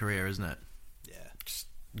like Sonic career, isn't it? Yeah, just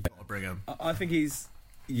gotta bring him. I think he's.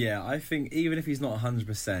 Yeah, I think even if he's not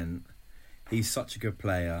 100%, he's such a good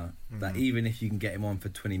player that even if you can get him on for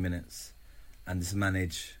 20 minutes and just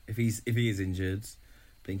manage, if he is injured,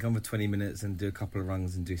 but he can come for 20 minutes and do a couple of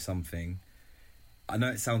runs and do something. I know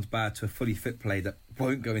it sounds bad to a fully fit player that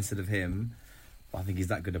won't go instead of him, but I think he's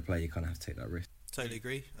that good a player, you kind of have to take that risk. Totally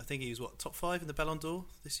agree. I think he was top 5 in the Ballon d'Or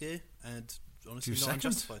this year, and honestly not second.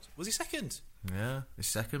 unjustified. Was he second? Yeah, he's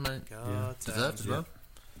second, mate. God damn. Deserved as well.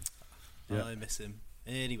 Yeah. I miss him.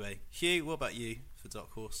 Anyway, Hugh, what about you for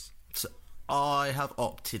dark horse? So I have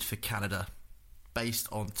opted for Canada based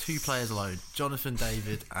on 2 players alone, Jonathan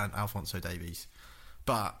David and Alphonso Davies.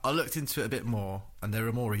 But I looked into it a bit more, and there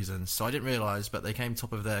are more reasons. So I didn't realise, but they came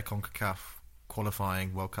top of their CONCACAF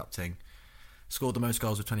qualifying World Cup team. Scored the most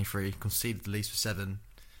goals with 23, conceded the least with 7.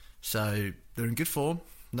 So they're in good form.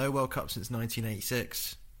 No World Cup since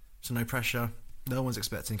 1986, so no pressure. No one's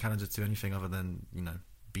expecting Canada to do anything other than,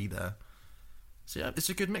 be there. So yeah, it's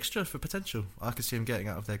a good mixture for potential. I could see them getting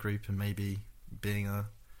out of their group and maybe being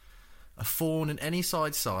a a thorn in any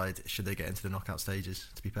side should they get into the knockout stages,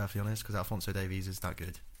 to be perfectly honest, because Alphonso Davies is that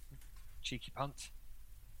good. Cheeky punt.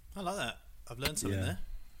 I like that. I've learned something there.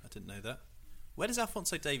 I didn't know that. Where does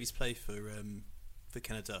Alphonso Davies play for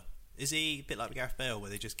Canada? Is he a bit like Gareth Bale, where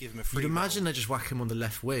they just give him a free You'd role? imagine they just whack him on the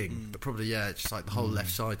left wing, but probably, just like the whole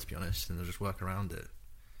left side, to be honest, and they'll just work around it.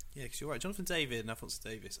 Yeah, because you're right. Jonathan David and Alphonso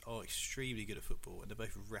Davies are extremely good at football, and they're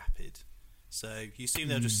both rapid. So you assume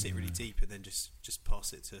they'll just sit really deep and then just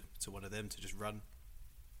pass it to one of them to just run.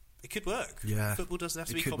 It could work. Yeah. Football doesn't have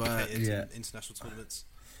to be It could complicated work. in international tournaments.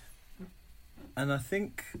 And I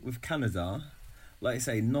think with Canada, like I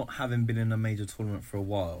say, not having been in a major tournament for a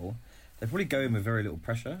while, they're probably going with very little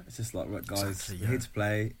pressure. It's just like, right, guys, Exactly, we're here to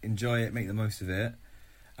play, enjoy it, make the most of it.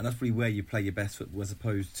 And that's probably where you play your best football, as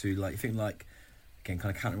opposed to, like, you think, like, again,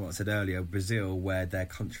 kind of countering what I said earlier, Brazil, where their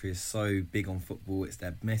country is so big on football, it's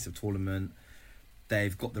their massive tournament,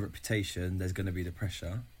 they've got the reputation, there's going to be the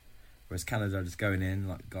pressure. Whereas Canada are just going in,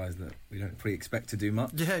 like, guys, look, we don't pretty expect to do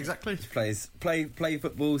much. Yeah, exactly. Just play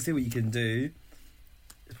football, see what you can do.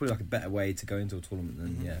 It's probably like a better way to go into a tournament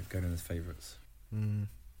than going in as favourites. 100%.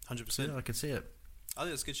 Yeah, I could see it. I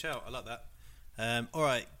think that's a good shout. I like that. All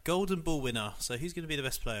right, Golden Ball winner. So who's going to be the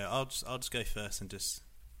best player? I'll just go first and just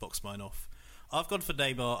box mine off. I've gone for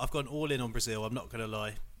Neymar. I've gone all in on Brazil. I'm not going to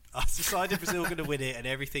lie. I've decided Brazil are going to win it, and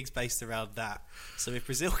everything's based around that. So if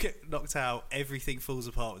Brazil get knocked out, everything falls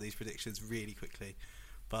apart with these predictions really quickly.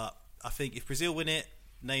 But I think if Brazil win it,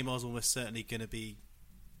 Neymar's almost certainly going to be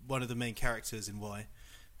one of the main characters in why.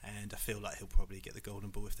 And I feel like he'll probably get the Golden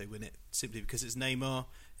Ball if they win it, simply because it's Neymar.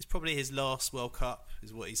 It's probably his last World Cup,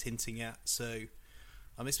 is what he's hinting at. So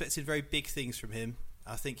I'm expecting very big things from him.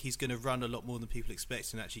 I think he's going to run a lot more than people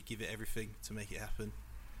expect and actually give it everything to make it happen.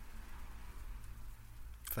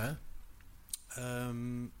 Fair.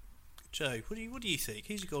 Joe, what do you think?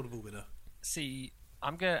 Who's your Golden Ball winner? See,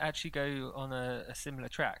 I'm going to actually go on a similar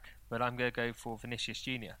track, but I'm going to go for Vinicius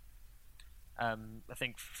Junior. I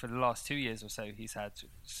think for the last 2 years or so, he's had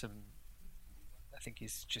some. I think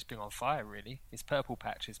he's just been on fire. Really, his purple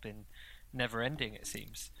patch has been never-ending. It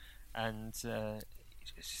seems, and it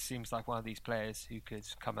seems like one of these players who could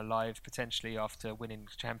come alive potentially after winning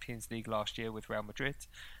the Champions League last year with Real Madrid,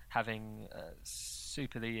 having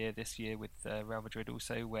Super the year this year with Real Madrid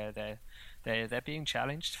also, where they're being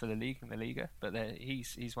challenged for the league and the Liga, but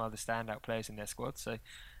he's one of the standout players in their squad. So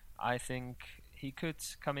I think he could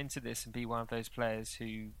come into this and be one of those players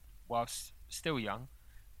who, whilst still young,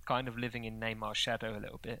 kind of living in Neymar's shadow a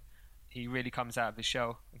little bit, he really comes out of his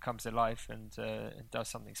shell and comes alive and does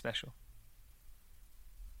something special.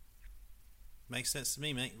 Makes sense to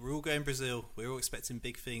me, mate. We're all going Brazil. We're all expecting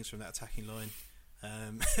big things from that attacking line.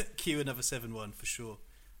 Cue another 7-1 for sure.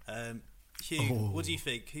 Hugh, what do you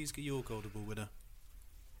think? Who's your Golden Ball winner?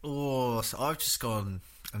 Oh, so I've just gone,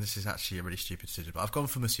 and this is actually a really stupid decision, but I've gone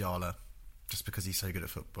for Musiala just because he's so good at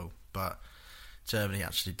football. But Germany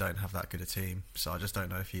actually don't have that good a team, so I just don't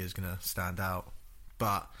know if he is going to stand out.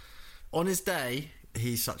 But on his day,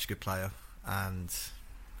 he's such a good player, and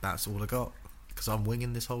that's all I got, because I'm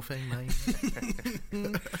winging this whole thing,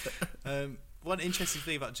 mate. One interesting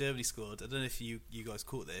thing about Germany's squad, I don't know if you guys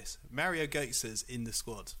caught this, Mario Götze's in the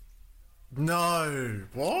squad. No,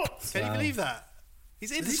 what? Can you believe that?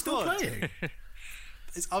 He's in the squad. Still playing?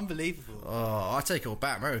 It's unbelievable. Oh, I take it all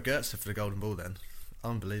back. Mario Götze for the Golden Ball then.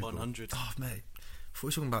 Unbelievable. 100. Oh, mate. I thought we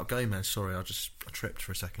were talking about Gomez. Sorry, I tripped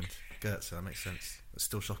for a second. Götze, that makes sense. It's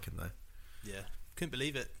still shocking though. Yeah, couldn't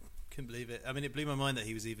believe it. I mean, it blew my mind that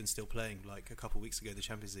he was even still playing like a couple of weeks ago, the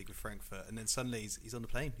Champions League with Frankfurt, and then suddenly he's on the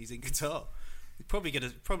plane. He's in Qatar. He's probably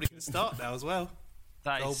gonna start now as well.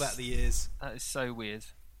 Roll back the years. That is so weird.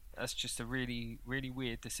 That's just a really, really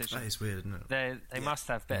weird decision. That is weird, isn't it? They must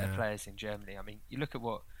have better players in Germany. I mean, you look at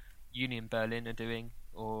what Union Berlin are doing,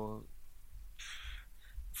 or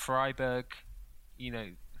Freiburg. You know,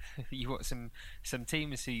 you got some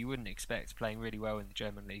teams who you wouldn't expect playing really well in the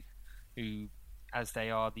German league, who, as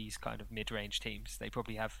they are these kind of mid-range teams, they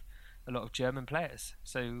probably have a lot of German players.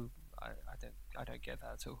 So I don't get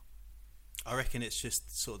that at all. I reckon it's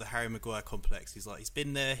just sort of the Harry Maguire complex. He's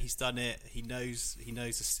been there, he's done it, he knows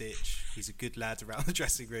the stitch. He's a good lad around the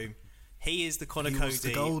dressing room. He is the Connor Cody. He's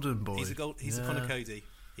the golden boy. He's the Connor Cody.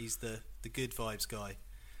 He's the good vibes guy.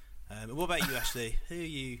 What about you, Ashley? Who are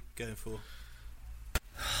you going for?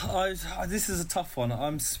 This is a tough one.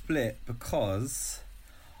 I'm split because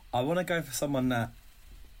I want to go for someone that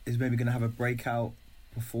is maybe going to have a breakout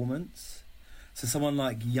performance. So someone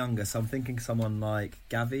like younger. So I'm thinking someone like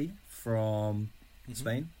Gavi from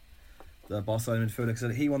Spain, the Barcelona midfielder. So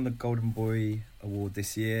he won the Golden Boy award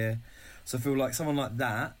this year. So I feel like someone like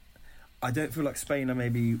that. I don't feel like Spain are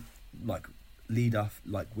maybe like lead off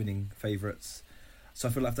like winning favourites. So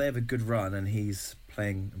I feel like if they have a good run and he's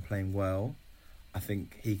playing well, I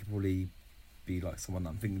think he could probably be like someone that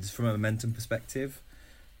I'm thinking just from a momentum perspective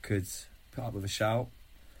could put up with a shout.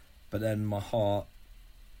 But then my heart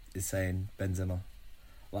is saying Benzema.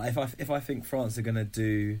 Like if I think France are going to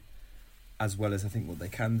do as well as I think what they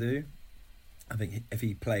can do, I think if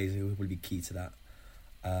he plays, he will be key to that.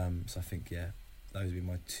 So I think those would be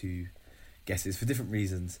my two guesses for different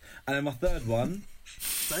reasons. And then my third one,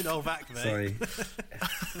 don't hold back, mate. Sorry,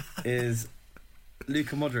 is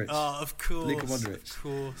Luka Modric. Oh, of course. Luka Modric. Of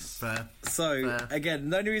course. Fair. So Fair. Again,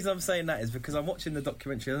 the only reason I'm saying that is because I'm watching the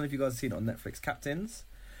documentary. I don't know if you guys have seen it on Netflix, Captains.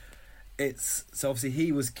 So obviously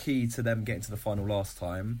he was key to them getting to the final last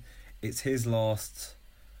time. It's his last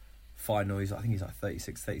final. I think he's like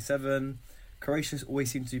 36, 37. Croatia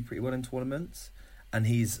always seems to do pretty well in tournaments, and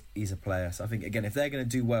he's a player. So I think again, if they're going to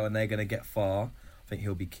do well and they're going to get far, I think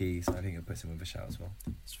he'll be key. So I think he'll put him with a shout as well.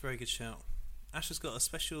 It's a very good shout. Ash has got a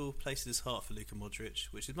special place in his heart for Luka Modric,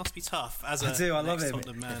 which it must be tough as I love him.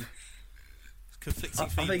 Tottenham man. Conflicting I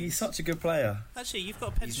feelings. think he's such a good player. Actually, you've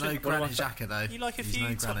got a He's penchant. no Granit Xhaka though. You like a He's few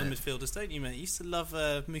no Tottenham Granit. midfielders, don't you, mate? You used to love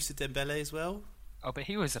Moussa Dembele as well. Oh, but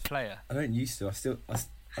he was a player. I don't used to. I still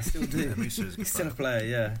do. Yeah, Musa is a good He's still a player. player.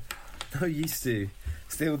 Yeah. No, used to.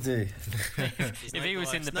 Still do. If he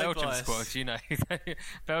was in the no Belgium bias. squad, you know,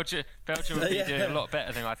 Belgium would be doing a lot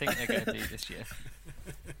better than I think they're going to do this year.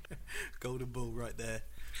 Golden ball right there.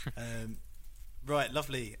 Right,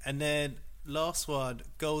 lovely. And then last one,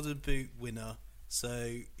 Golden Boot winner.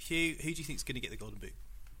 So, Hugh, who do you think is going to get the Golden Boot?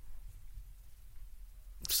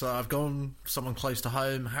 So I've gone someone close to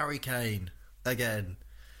home, Harry Kane again.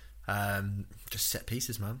 Just set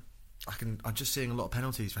pieces, man. I'm just seeing a lot of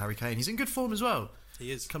penalties for Harry Kane. He's in good form as well.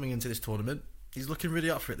 He is. Coming into this tournament, he's looking really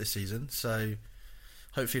up for it this season. So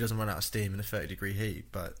hopefully he doesn't run out of steam in the 30-degree heat.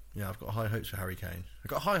 But yeah, I've got high hopes for Harry Kane. I've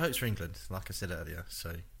got high hopes for England, like I said earlier. So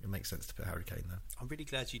it makes sense to put Harry Kane there. I'm really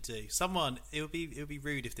glad you do. It would be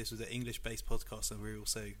rude if this was an English-based podcast and we were all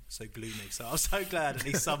so gloomy. So I'm so glad at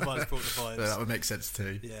least someone's brought the vibes. Yeah, that would make sense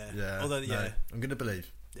too. Yeah. Although, no, I'm going to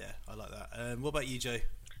believe. Yeah, I like that. What about you, Joe?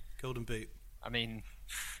 Golden Boot. I mean,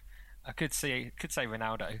 I could say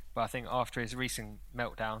Ronaldo, but I think after his recent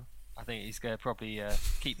meltdown, I think he's going to probably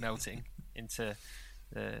keep melting into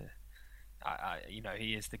the.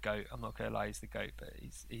 He is the GOAT. I'm not going to lie, he's the GOAT, but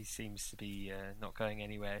he seems to be not going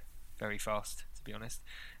anywhere very fast, to be honest.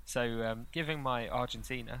 So, giving my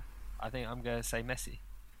Argentina, I think I'm going to say Messi.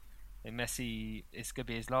 And Messi, it's going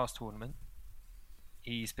to be his last tournament.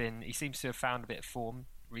 He seems to have found a bit of form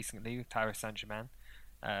recently with Paris Saint-Germain,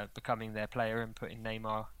 becoming their player and putting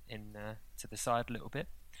Neymar in to the side a little bit.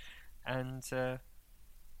 And I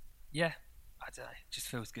don't know, it just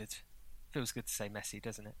feels good. Feels good to say Messi,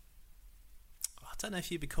 doesn't it? I don't know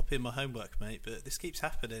if you've been copying my homework, mate, but this keeps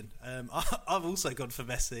happening. I've also gone for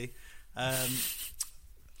Messi.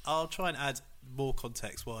 I'll try and add more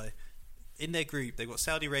context why. In their group, they've got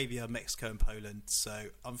Saudi Arabia, Mexico and Poland, so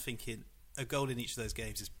I'm thinking a goal in each of those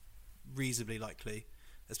games is reasonably likely,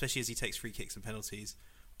 especially as he takes free kicks and penalties.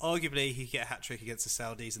 Arguably, he could get a hat-trick against the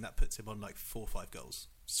Saudis, and that puts him on like 4 or 5 goals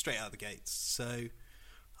straight out of the gates. So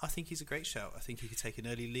I think he's a great shout. I think he could take an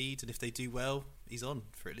early lead, and if they do well, he's on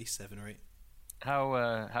for at least 7 or 8.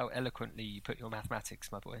 How eloquently you put your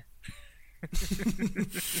mathematics, my boy.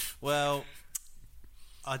 Well,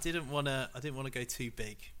 I didn't want to go too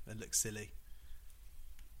big and look silly.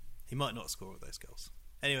 He might not score all those goals.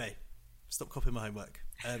 Anyway, stop copying my homework.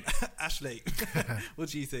 Ashley, what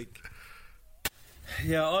do you think?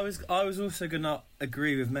 Yeah, I was also gonna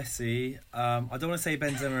agree with Messi. I don't want to say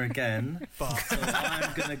Benzema again, But so I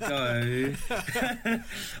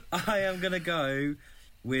am gonna go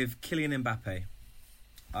with Kylian Mbappe.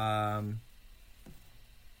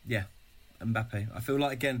 Mbappe. I feel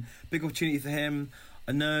like again, big opportunity for him.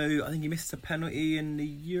 I think he missed a penalty in the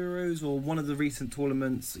Euros or one of the recent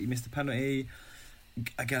tournaments. He missed a penalty.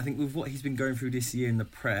 Again, I think with what he's been going through this year in the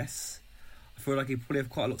press, I feel like he probably have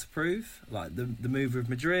quite a lot to prove. Like the move with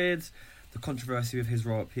Madrid, the controversy with his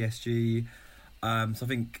role at PSG. So I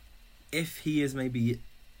think if he is maybe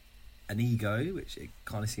an ego, which it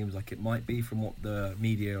kind of seems like it might be from what the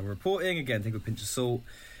media are reporting, again, take a pinch of salt.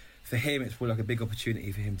 For him, it's probably like a big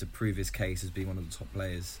opportunity for him to prove his case as being one of the top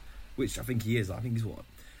players, which I think he is. I think he's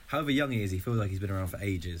however young he is, he feels like he's been around for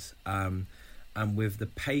ages. And with the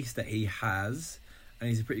pace that he has, and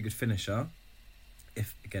he's a pretty good finisher.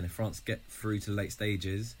 If France get through to the late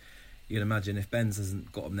stages, you can imagine if Benz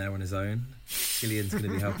hasn't got him there on his own, Kylian's going to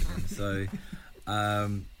be helping him. So,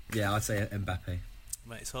 I'd say Mbappe.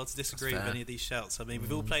 Mate, it's hard to disagree with any of these shouts. I mean,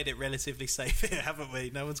 we've all played it relatively safe here, haven't we?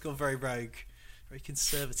 No one's gone very rogue. Very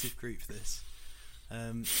conservative group, this.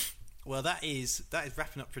 Well, that is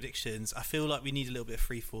wrapping up predictions. I feel like we need a little bit of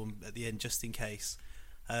freeform at the end, just in case.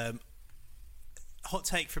 Hot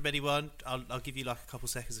take from anyone? I'll give you like a couple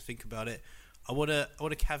seconds to think about it. I want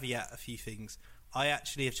to caveat a few things. I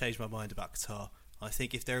actually have changed my mind about Qatar. I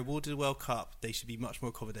think if they're awarded a World Cup, they should be much more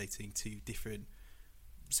accommodating to different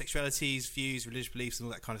sexualities, views, religious beliefs, and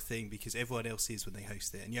all that kind of thing, because everyone else is when they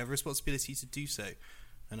host it, and you have a responsibility to do so.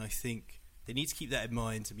 And I think they need to keep that in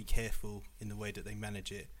mind and be careful in the way that they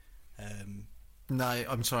manage it. No,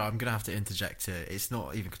 I'm sorry, I'm going to have to interject here. It's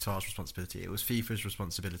not even Qatar's responsibility. It was FIFA's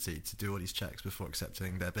responsibility to do all these checks before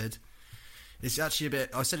accepting their bid. It's actually a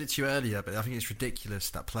bit, I said it to you earlier, but I think it's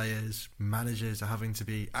ridiculous that players, managers are having to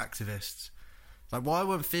be activists. Like, why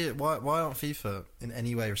aren't FIFA in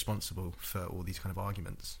any way responsible for all these kind of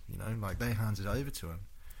arguments? You know, like, they handed it over to them.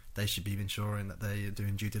 They should be ensuring that they are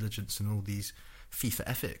doing due diligence and all these FIFA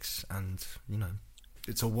ethics. And, you know,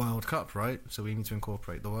 it's a World Cup, right? So we need to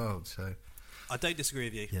incorporate the world. So I don't disagree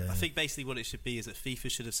with you. Yeah. I think basically what it should be is that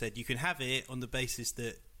FIFA should have said you can have it on the basis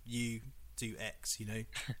that you do X, you know,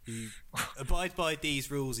 you abide by these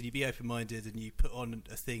rules and you be open-minded and you put on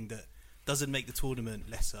a thing that doesn't make the tournament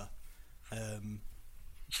lesser.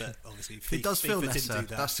 But obviously it does feel FIFA lesser. didn't do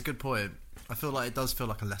that. That's a good point. I feel like it does feel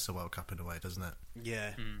like a lesser World Cup in a way, doesn't it?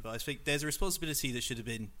 Yeah, but I think there's a responsibility that should have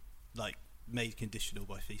been like made conditional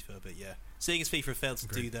by FIFA. But yeah, seeing as FIFA failed to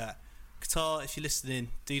do that, Qatar, if you're listening,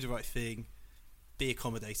 do the right thing. Be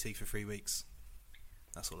accommodating for 3 weeks.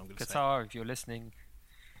 That's all I'm going to say. Qatar, if you're listening,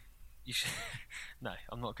 you should. No,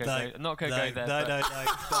 I'm not going to go there. No.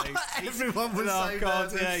 Everyone was oh so God,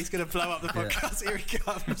 nervous. yeah, he's going to blow up the podcast. Here he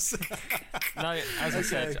comes. No, as I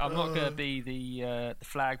said, I'm not going to be the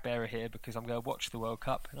flag bearer here because I'm going to watch the World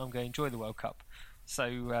Cup and I'm going to enjoy the World Cup. So,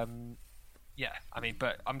 yeah, I mean,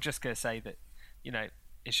 but I'm just going to say that, you know,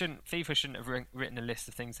 FIFA shouldn't have written a list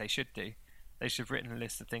of things they should do. They should have written a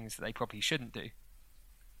list of things that they probably shouldn't do.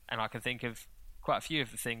 And I can think of quite a few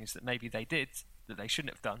of the things that maybe they did that they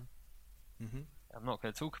shouldn't have done. Mm-hmm. I'm not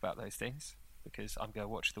going to talk about those things because I'm going to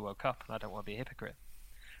watch the World Cup and I don't want to be a hypocrite.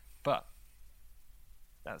 But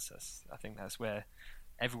I think that's where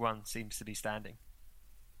everyone seems to be standing.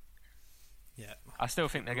 Yeah, I still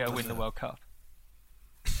think they're going to win the World Cup.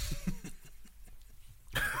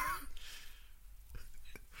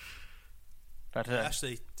 But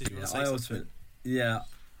Ashley, did you want to say something?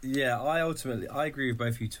 I agree with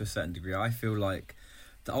both of you to a certain degree. I feel like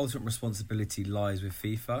the ultimate responsibility lies with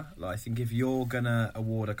FIFA. Like, I think if you're gonna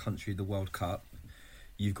award a country the World Cup,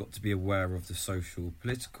 you've got to be aware of the social,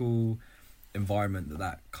 political environment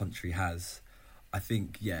that country has. I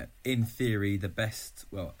think, in theory, the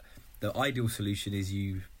ideal solution is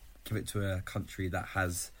you give it to a country that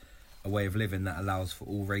has a way of living that allows for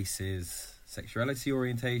all races, sexuality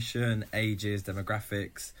orientation, ages,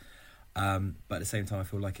 demographics. But at the same time, I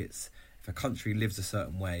feel like if a country lives a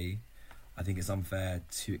certain way, I think it's unfair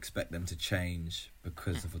to expect them to change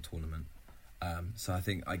because of a tournament. So I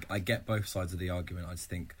think I get both sides of the argument. I just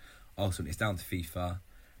think ultimately it's down to FIFA.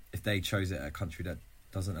 If they chose it at a country that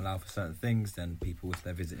doesn't allow for certain things, then people, if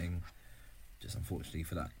they're visiting, just unfortunately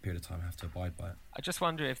for that period of time, have to abide by it. I just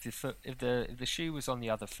wonder if the shoe was on the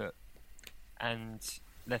other foot, and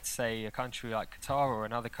let's say a country like Qatar or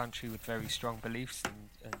another country with very strong beliefs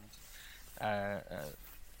and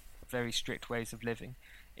very strict ways of living,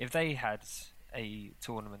 if they had a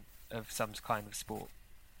tournament of some kind of sport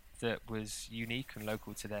that was unique and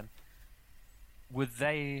local to them, would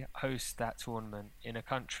they host that tournament in a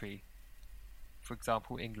country, for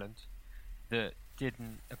example England, that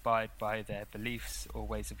didn't abide by their beliefs or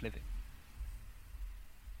ways of living?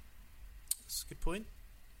 That's a good point.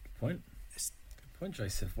 Good point,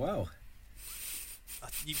 Joseph. Wow.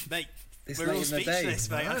 Mate, It's we're late all in the day. speechless,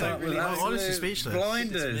 mate. I No, don't really we're know. honestly speechless.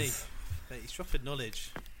 Blinders. Mate, he's dropping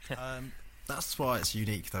knowledge. That's why it's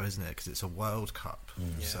unique, though, isn't it? Because it's a World Cup,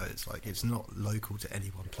 so Yeah. it's like it's not local to any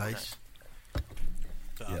one place.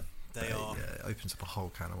 But Yep. they are it opens up a whole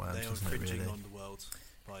can of worms, they are doesn't it? infringing Really? on the world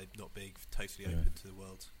by not being totally open to the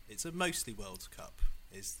world. It's a mostly World Cup,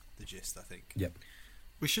 is the gist, I think. Yep.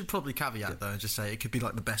 We should probably caveat though and just say it could be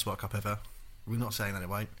like the best World Cup ever. We're not saying that it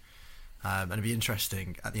won't. And it'd be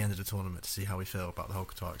interesting at the end of the tournament to see how we feel about the whole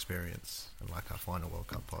Qatar experience and like our final World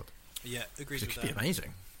Cup pod. Yeah, agrees It with could be that.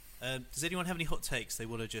 amazing. Does anyone have any hot takes they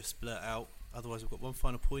want to just blurt out? Otherwise, we've got one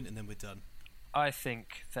final point and then we're done. I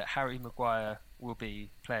think that Harry Maguire will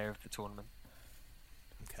be player of the tournament.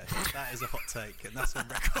 Okay, that is a hot take, and that's on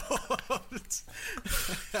record. It's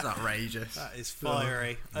outrageous. That is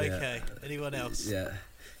fiery. Okay, anyone else? Yeah.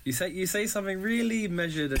 You say something really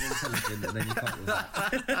measured and intelligent, and then you can't.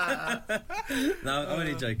 No, I'm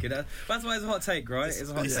only joking. That's why it's a hot take, right? It's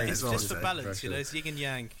a hot take. It's just for balance, It's yin and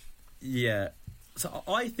yang. Yeah. So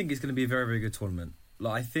I think it's going to be a very, very good tournament.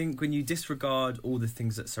 Like, I think when you disregard all the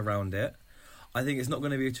things that surround it, I think it's not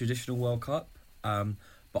going to be a traditional World Cup,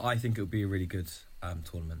 but I think it'll be a really good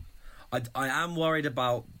tournament. I am worried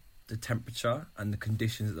about the temperature and the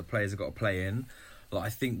conditions that the players have got to play in. Like, I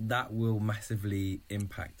think that will massively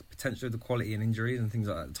impact potentially the quality and injuries and things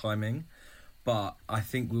like that, the timing. But I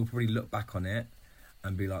think we'll probably look back on it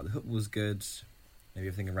and be like, the hook was good. Maybe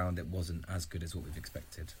everything around it wasn't as good as what we've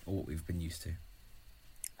expected or what we've been used to.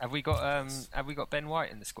 Have we got Ben White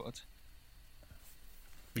in the squad?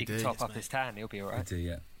 He can top up his tan. He'll be all right. We do,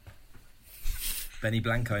 yeah. Benny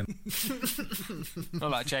Blanco. Not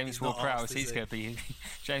like James Ward-Prowse. He's going to be.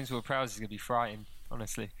 James Ward-Prowse is going to be frying.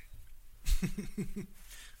 Honestly.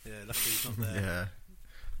 Yeah, luckily he's not there. Yeah,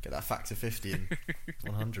 get that factor 50 in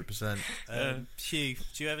 100%. Hugh,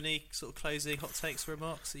 do you have any sort of closing hot takes or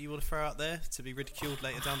remarks that you want to throw out there to be ridiculed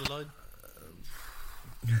later down the line?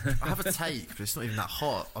 I have a take, but it's not even that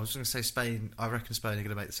hot. I was going to say Spain. I reckon Spain are going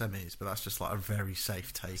to make the semis, but that's just like a very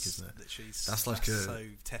safe take, isn't it? Literally, that's like so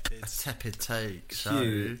tepid. A tepid take.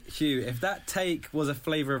 So. Hugh, if that take was a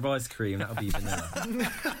flavour of ice cream, that would be vanilla.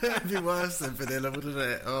 It'd be worse than vanilla, wouldn't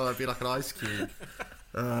it? Oh, it'd be like an ice cube.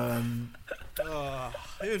 Who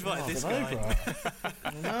invited this guy?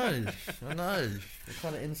 I know. What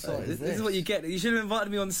kind of insight is this? This is what you get. You should have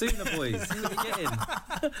invited me on sooner, boys. This is what you're getting.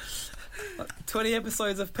 20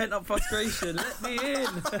 episodes of pent-up frustration. Let me in.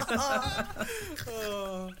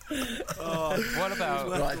 What about...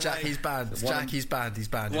 Right, Jackie's banned. Jackie's banned. He's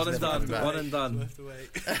banned. One and done.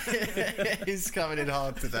 He's coming in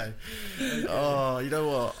hard today. Oh, you know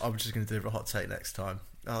what? I'm just going to do a hot take next time.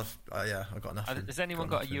 I've got nothing. Has anyone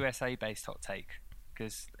got a USA-based hot take?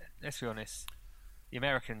 Because, let's be honest, the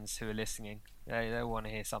Americans who are listening, they want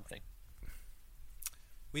to hear something.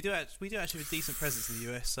 We do actually have a decent presence in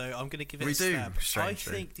the US, so I'm going to give it a stab. I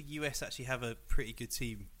think the US actually have a pretty good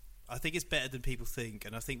team. I think it's better than people think,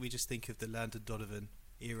 and I think we just think of the Landon Donovan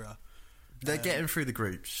era. They're getting through the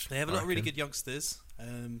groups. They have a lot of really good youngsters.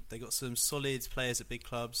 They got some solid players at big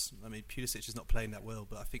clubs. I mean, Pulisic is not playing that well,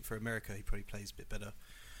 but I think for America he probably plays a bit better.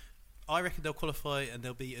 I reckon they'll qualify and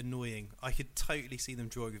they'll be annoying. I could totally see them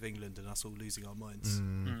drawing with England and us all losing our minds.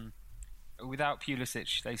 Without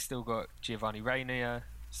Pulisic, they still got Giovanni Reina,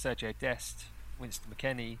 Sergio Dest, Winston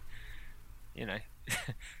McKennie,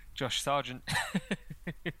 Josh Sargent.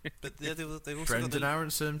 But they've also Brendan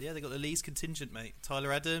Aronson. Yeah, they got the Leeds contingent, mate.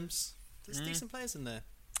 Tyler Adams. There's decent players in there.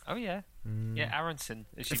 Oh yeah, yeah. Aronson.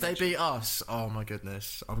 If they beat us, oh my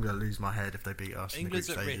goodness, I'm going to lose my head if they beat us. England's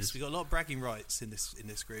at risk. We've got a lot of bragging rights in this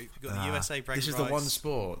group. We've got the USA bragging rights. This is the one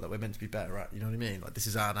sport that we're meant to be better at. You know what I mean? Like, this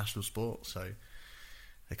is our national sport, so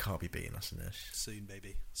they can't be beating us in this. Soon,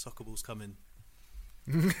 baby. Soccer ball's coming.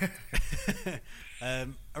 All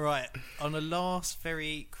right. On a last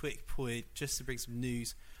very quick point, just to bring some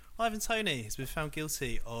news, Ivan Toney has been found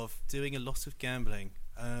guilty of doing a lot of gambling.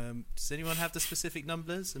 Does anyone have the specific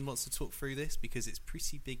numbers and wants to talk through this? Because it's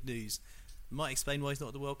pretty big news. Might explain why he's not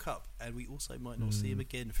at the World Cup, and we also might not see him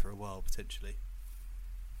again for a while, potentially.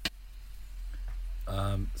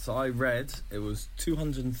 So I read it was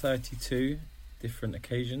 232 different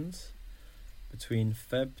occasions between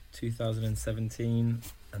Feb 2017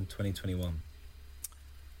 and 2021.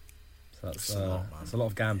 So that's a lot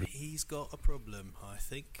of gambling. He's got a problem, I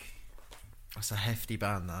think. That's a hefty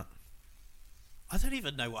ban, that. I don't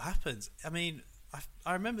even know what happens. I mean,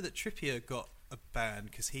 I remember that Trippier got a ban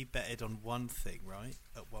because he betted on one thing, right,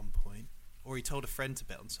 at one point. Or he told a friend to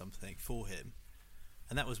bet on something for him.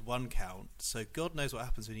 And that was one count. So God knows what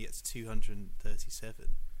happens when you get to 237.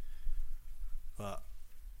 But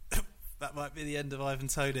that might be the end of Ivan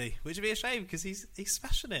Toney, which would be a shame because he's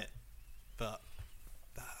smashing it. But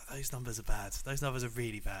those numbers are bad. Those numbers are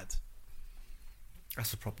really bad.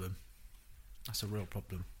 That's a problem. That's a real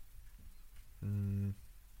problem.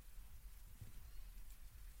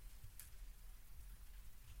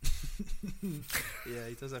 Yeah,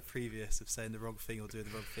 he does have previous of saying the wrong thing or doing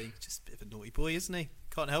the wrong thing. Just a bit of a naughty boy, isn't he?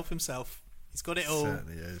 Can't help himself. He's got it all.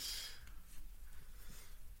 Certainly is.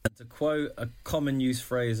 And to quote a common use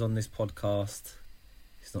phrase on this podcast,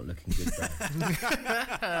 it's not looking good, bro.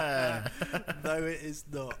 No, it is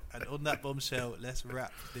not. And on that bombshell, let's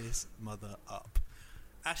wrap this mother up.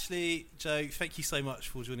 Ashley, Joe, thank you so much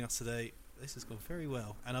for joining us today. This has gone very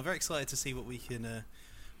well, and I'm very excited to see what we can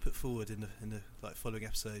put forward in the following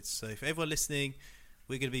episodes. So for everyone listening,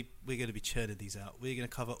 we're going to be churning these out. We're going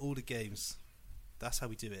to cover all the games. That's how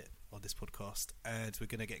we do it on this podcast, and we're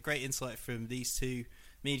going to get great insight from these two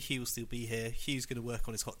Me and Hugh will still be here. Hugh's going to work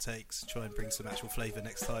on his hot takes, try and bring some actual flavour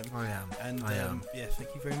next time. I am. And I am. yeah,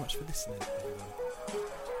 thank you very much for listening, everyone.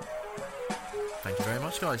 Thank you very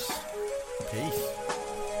much, guys. Peace.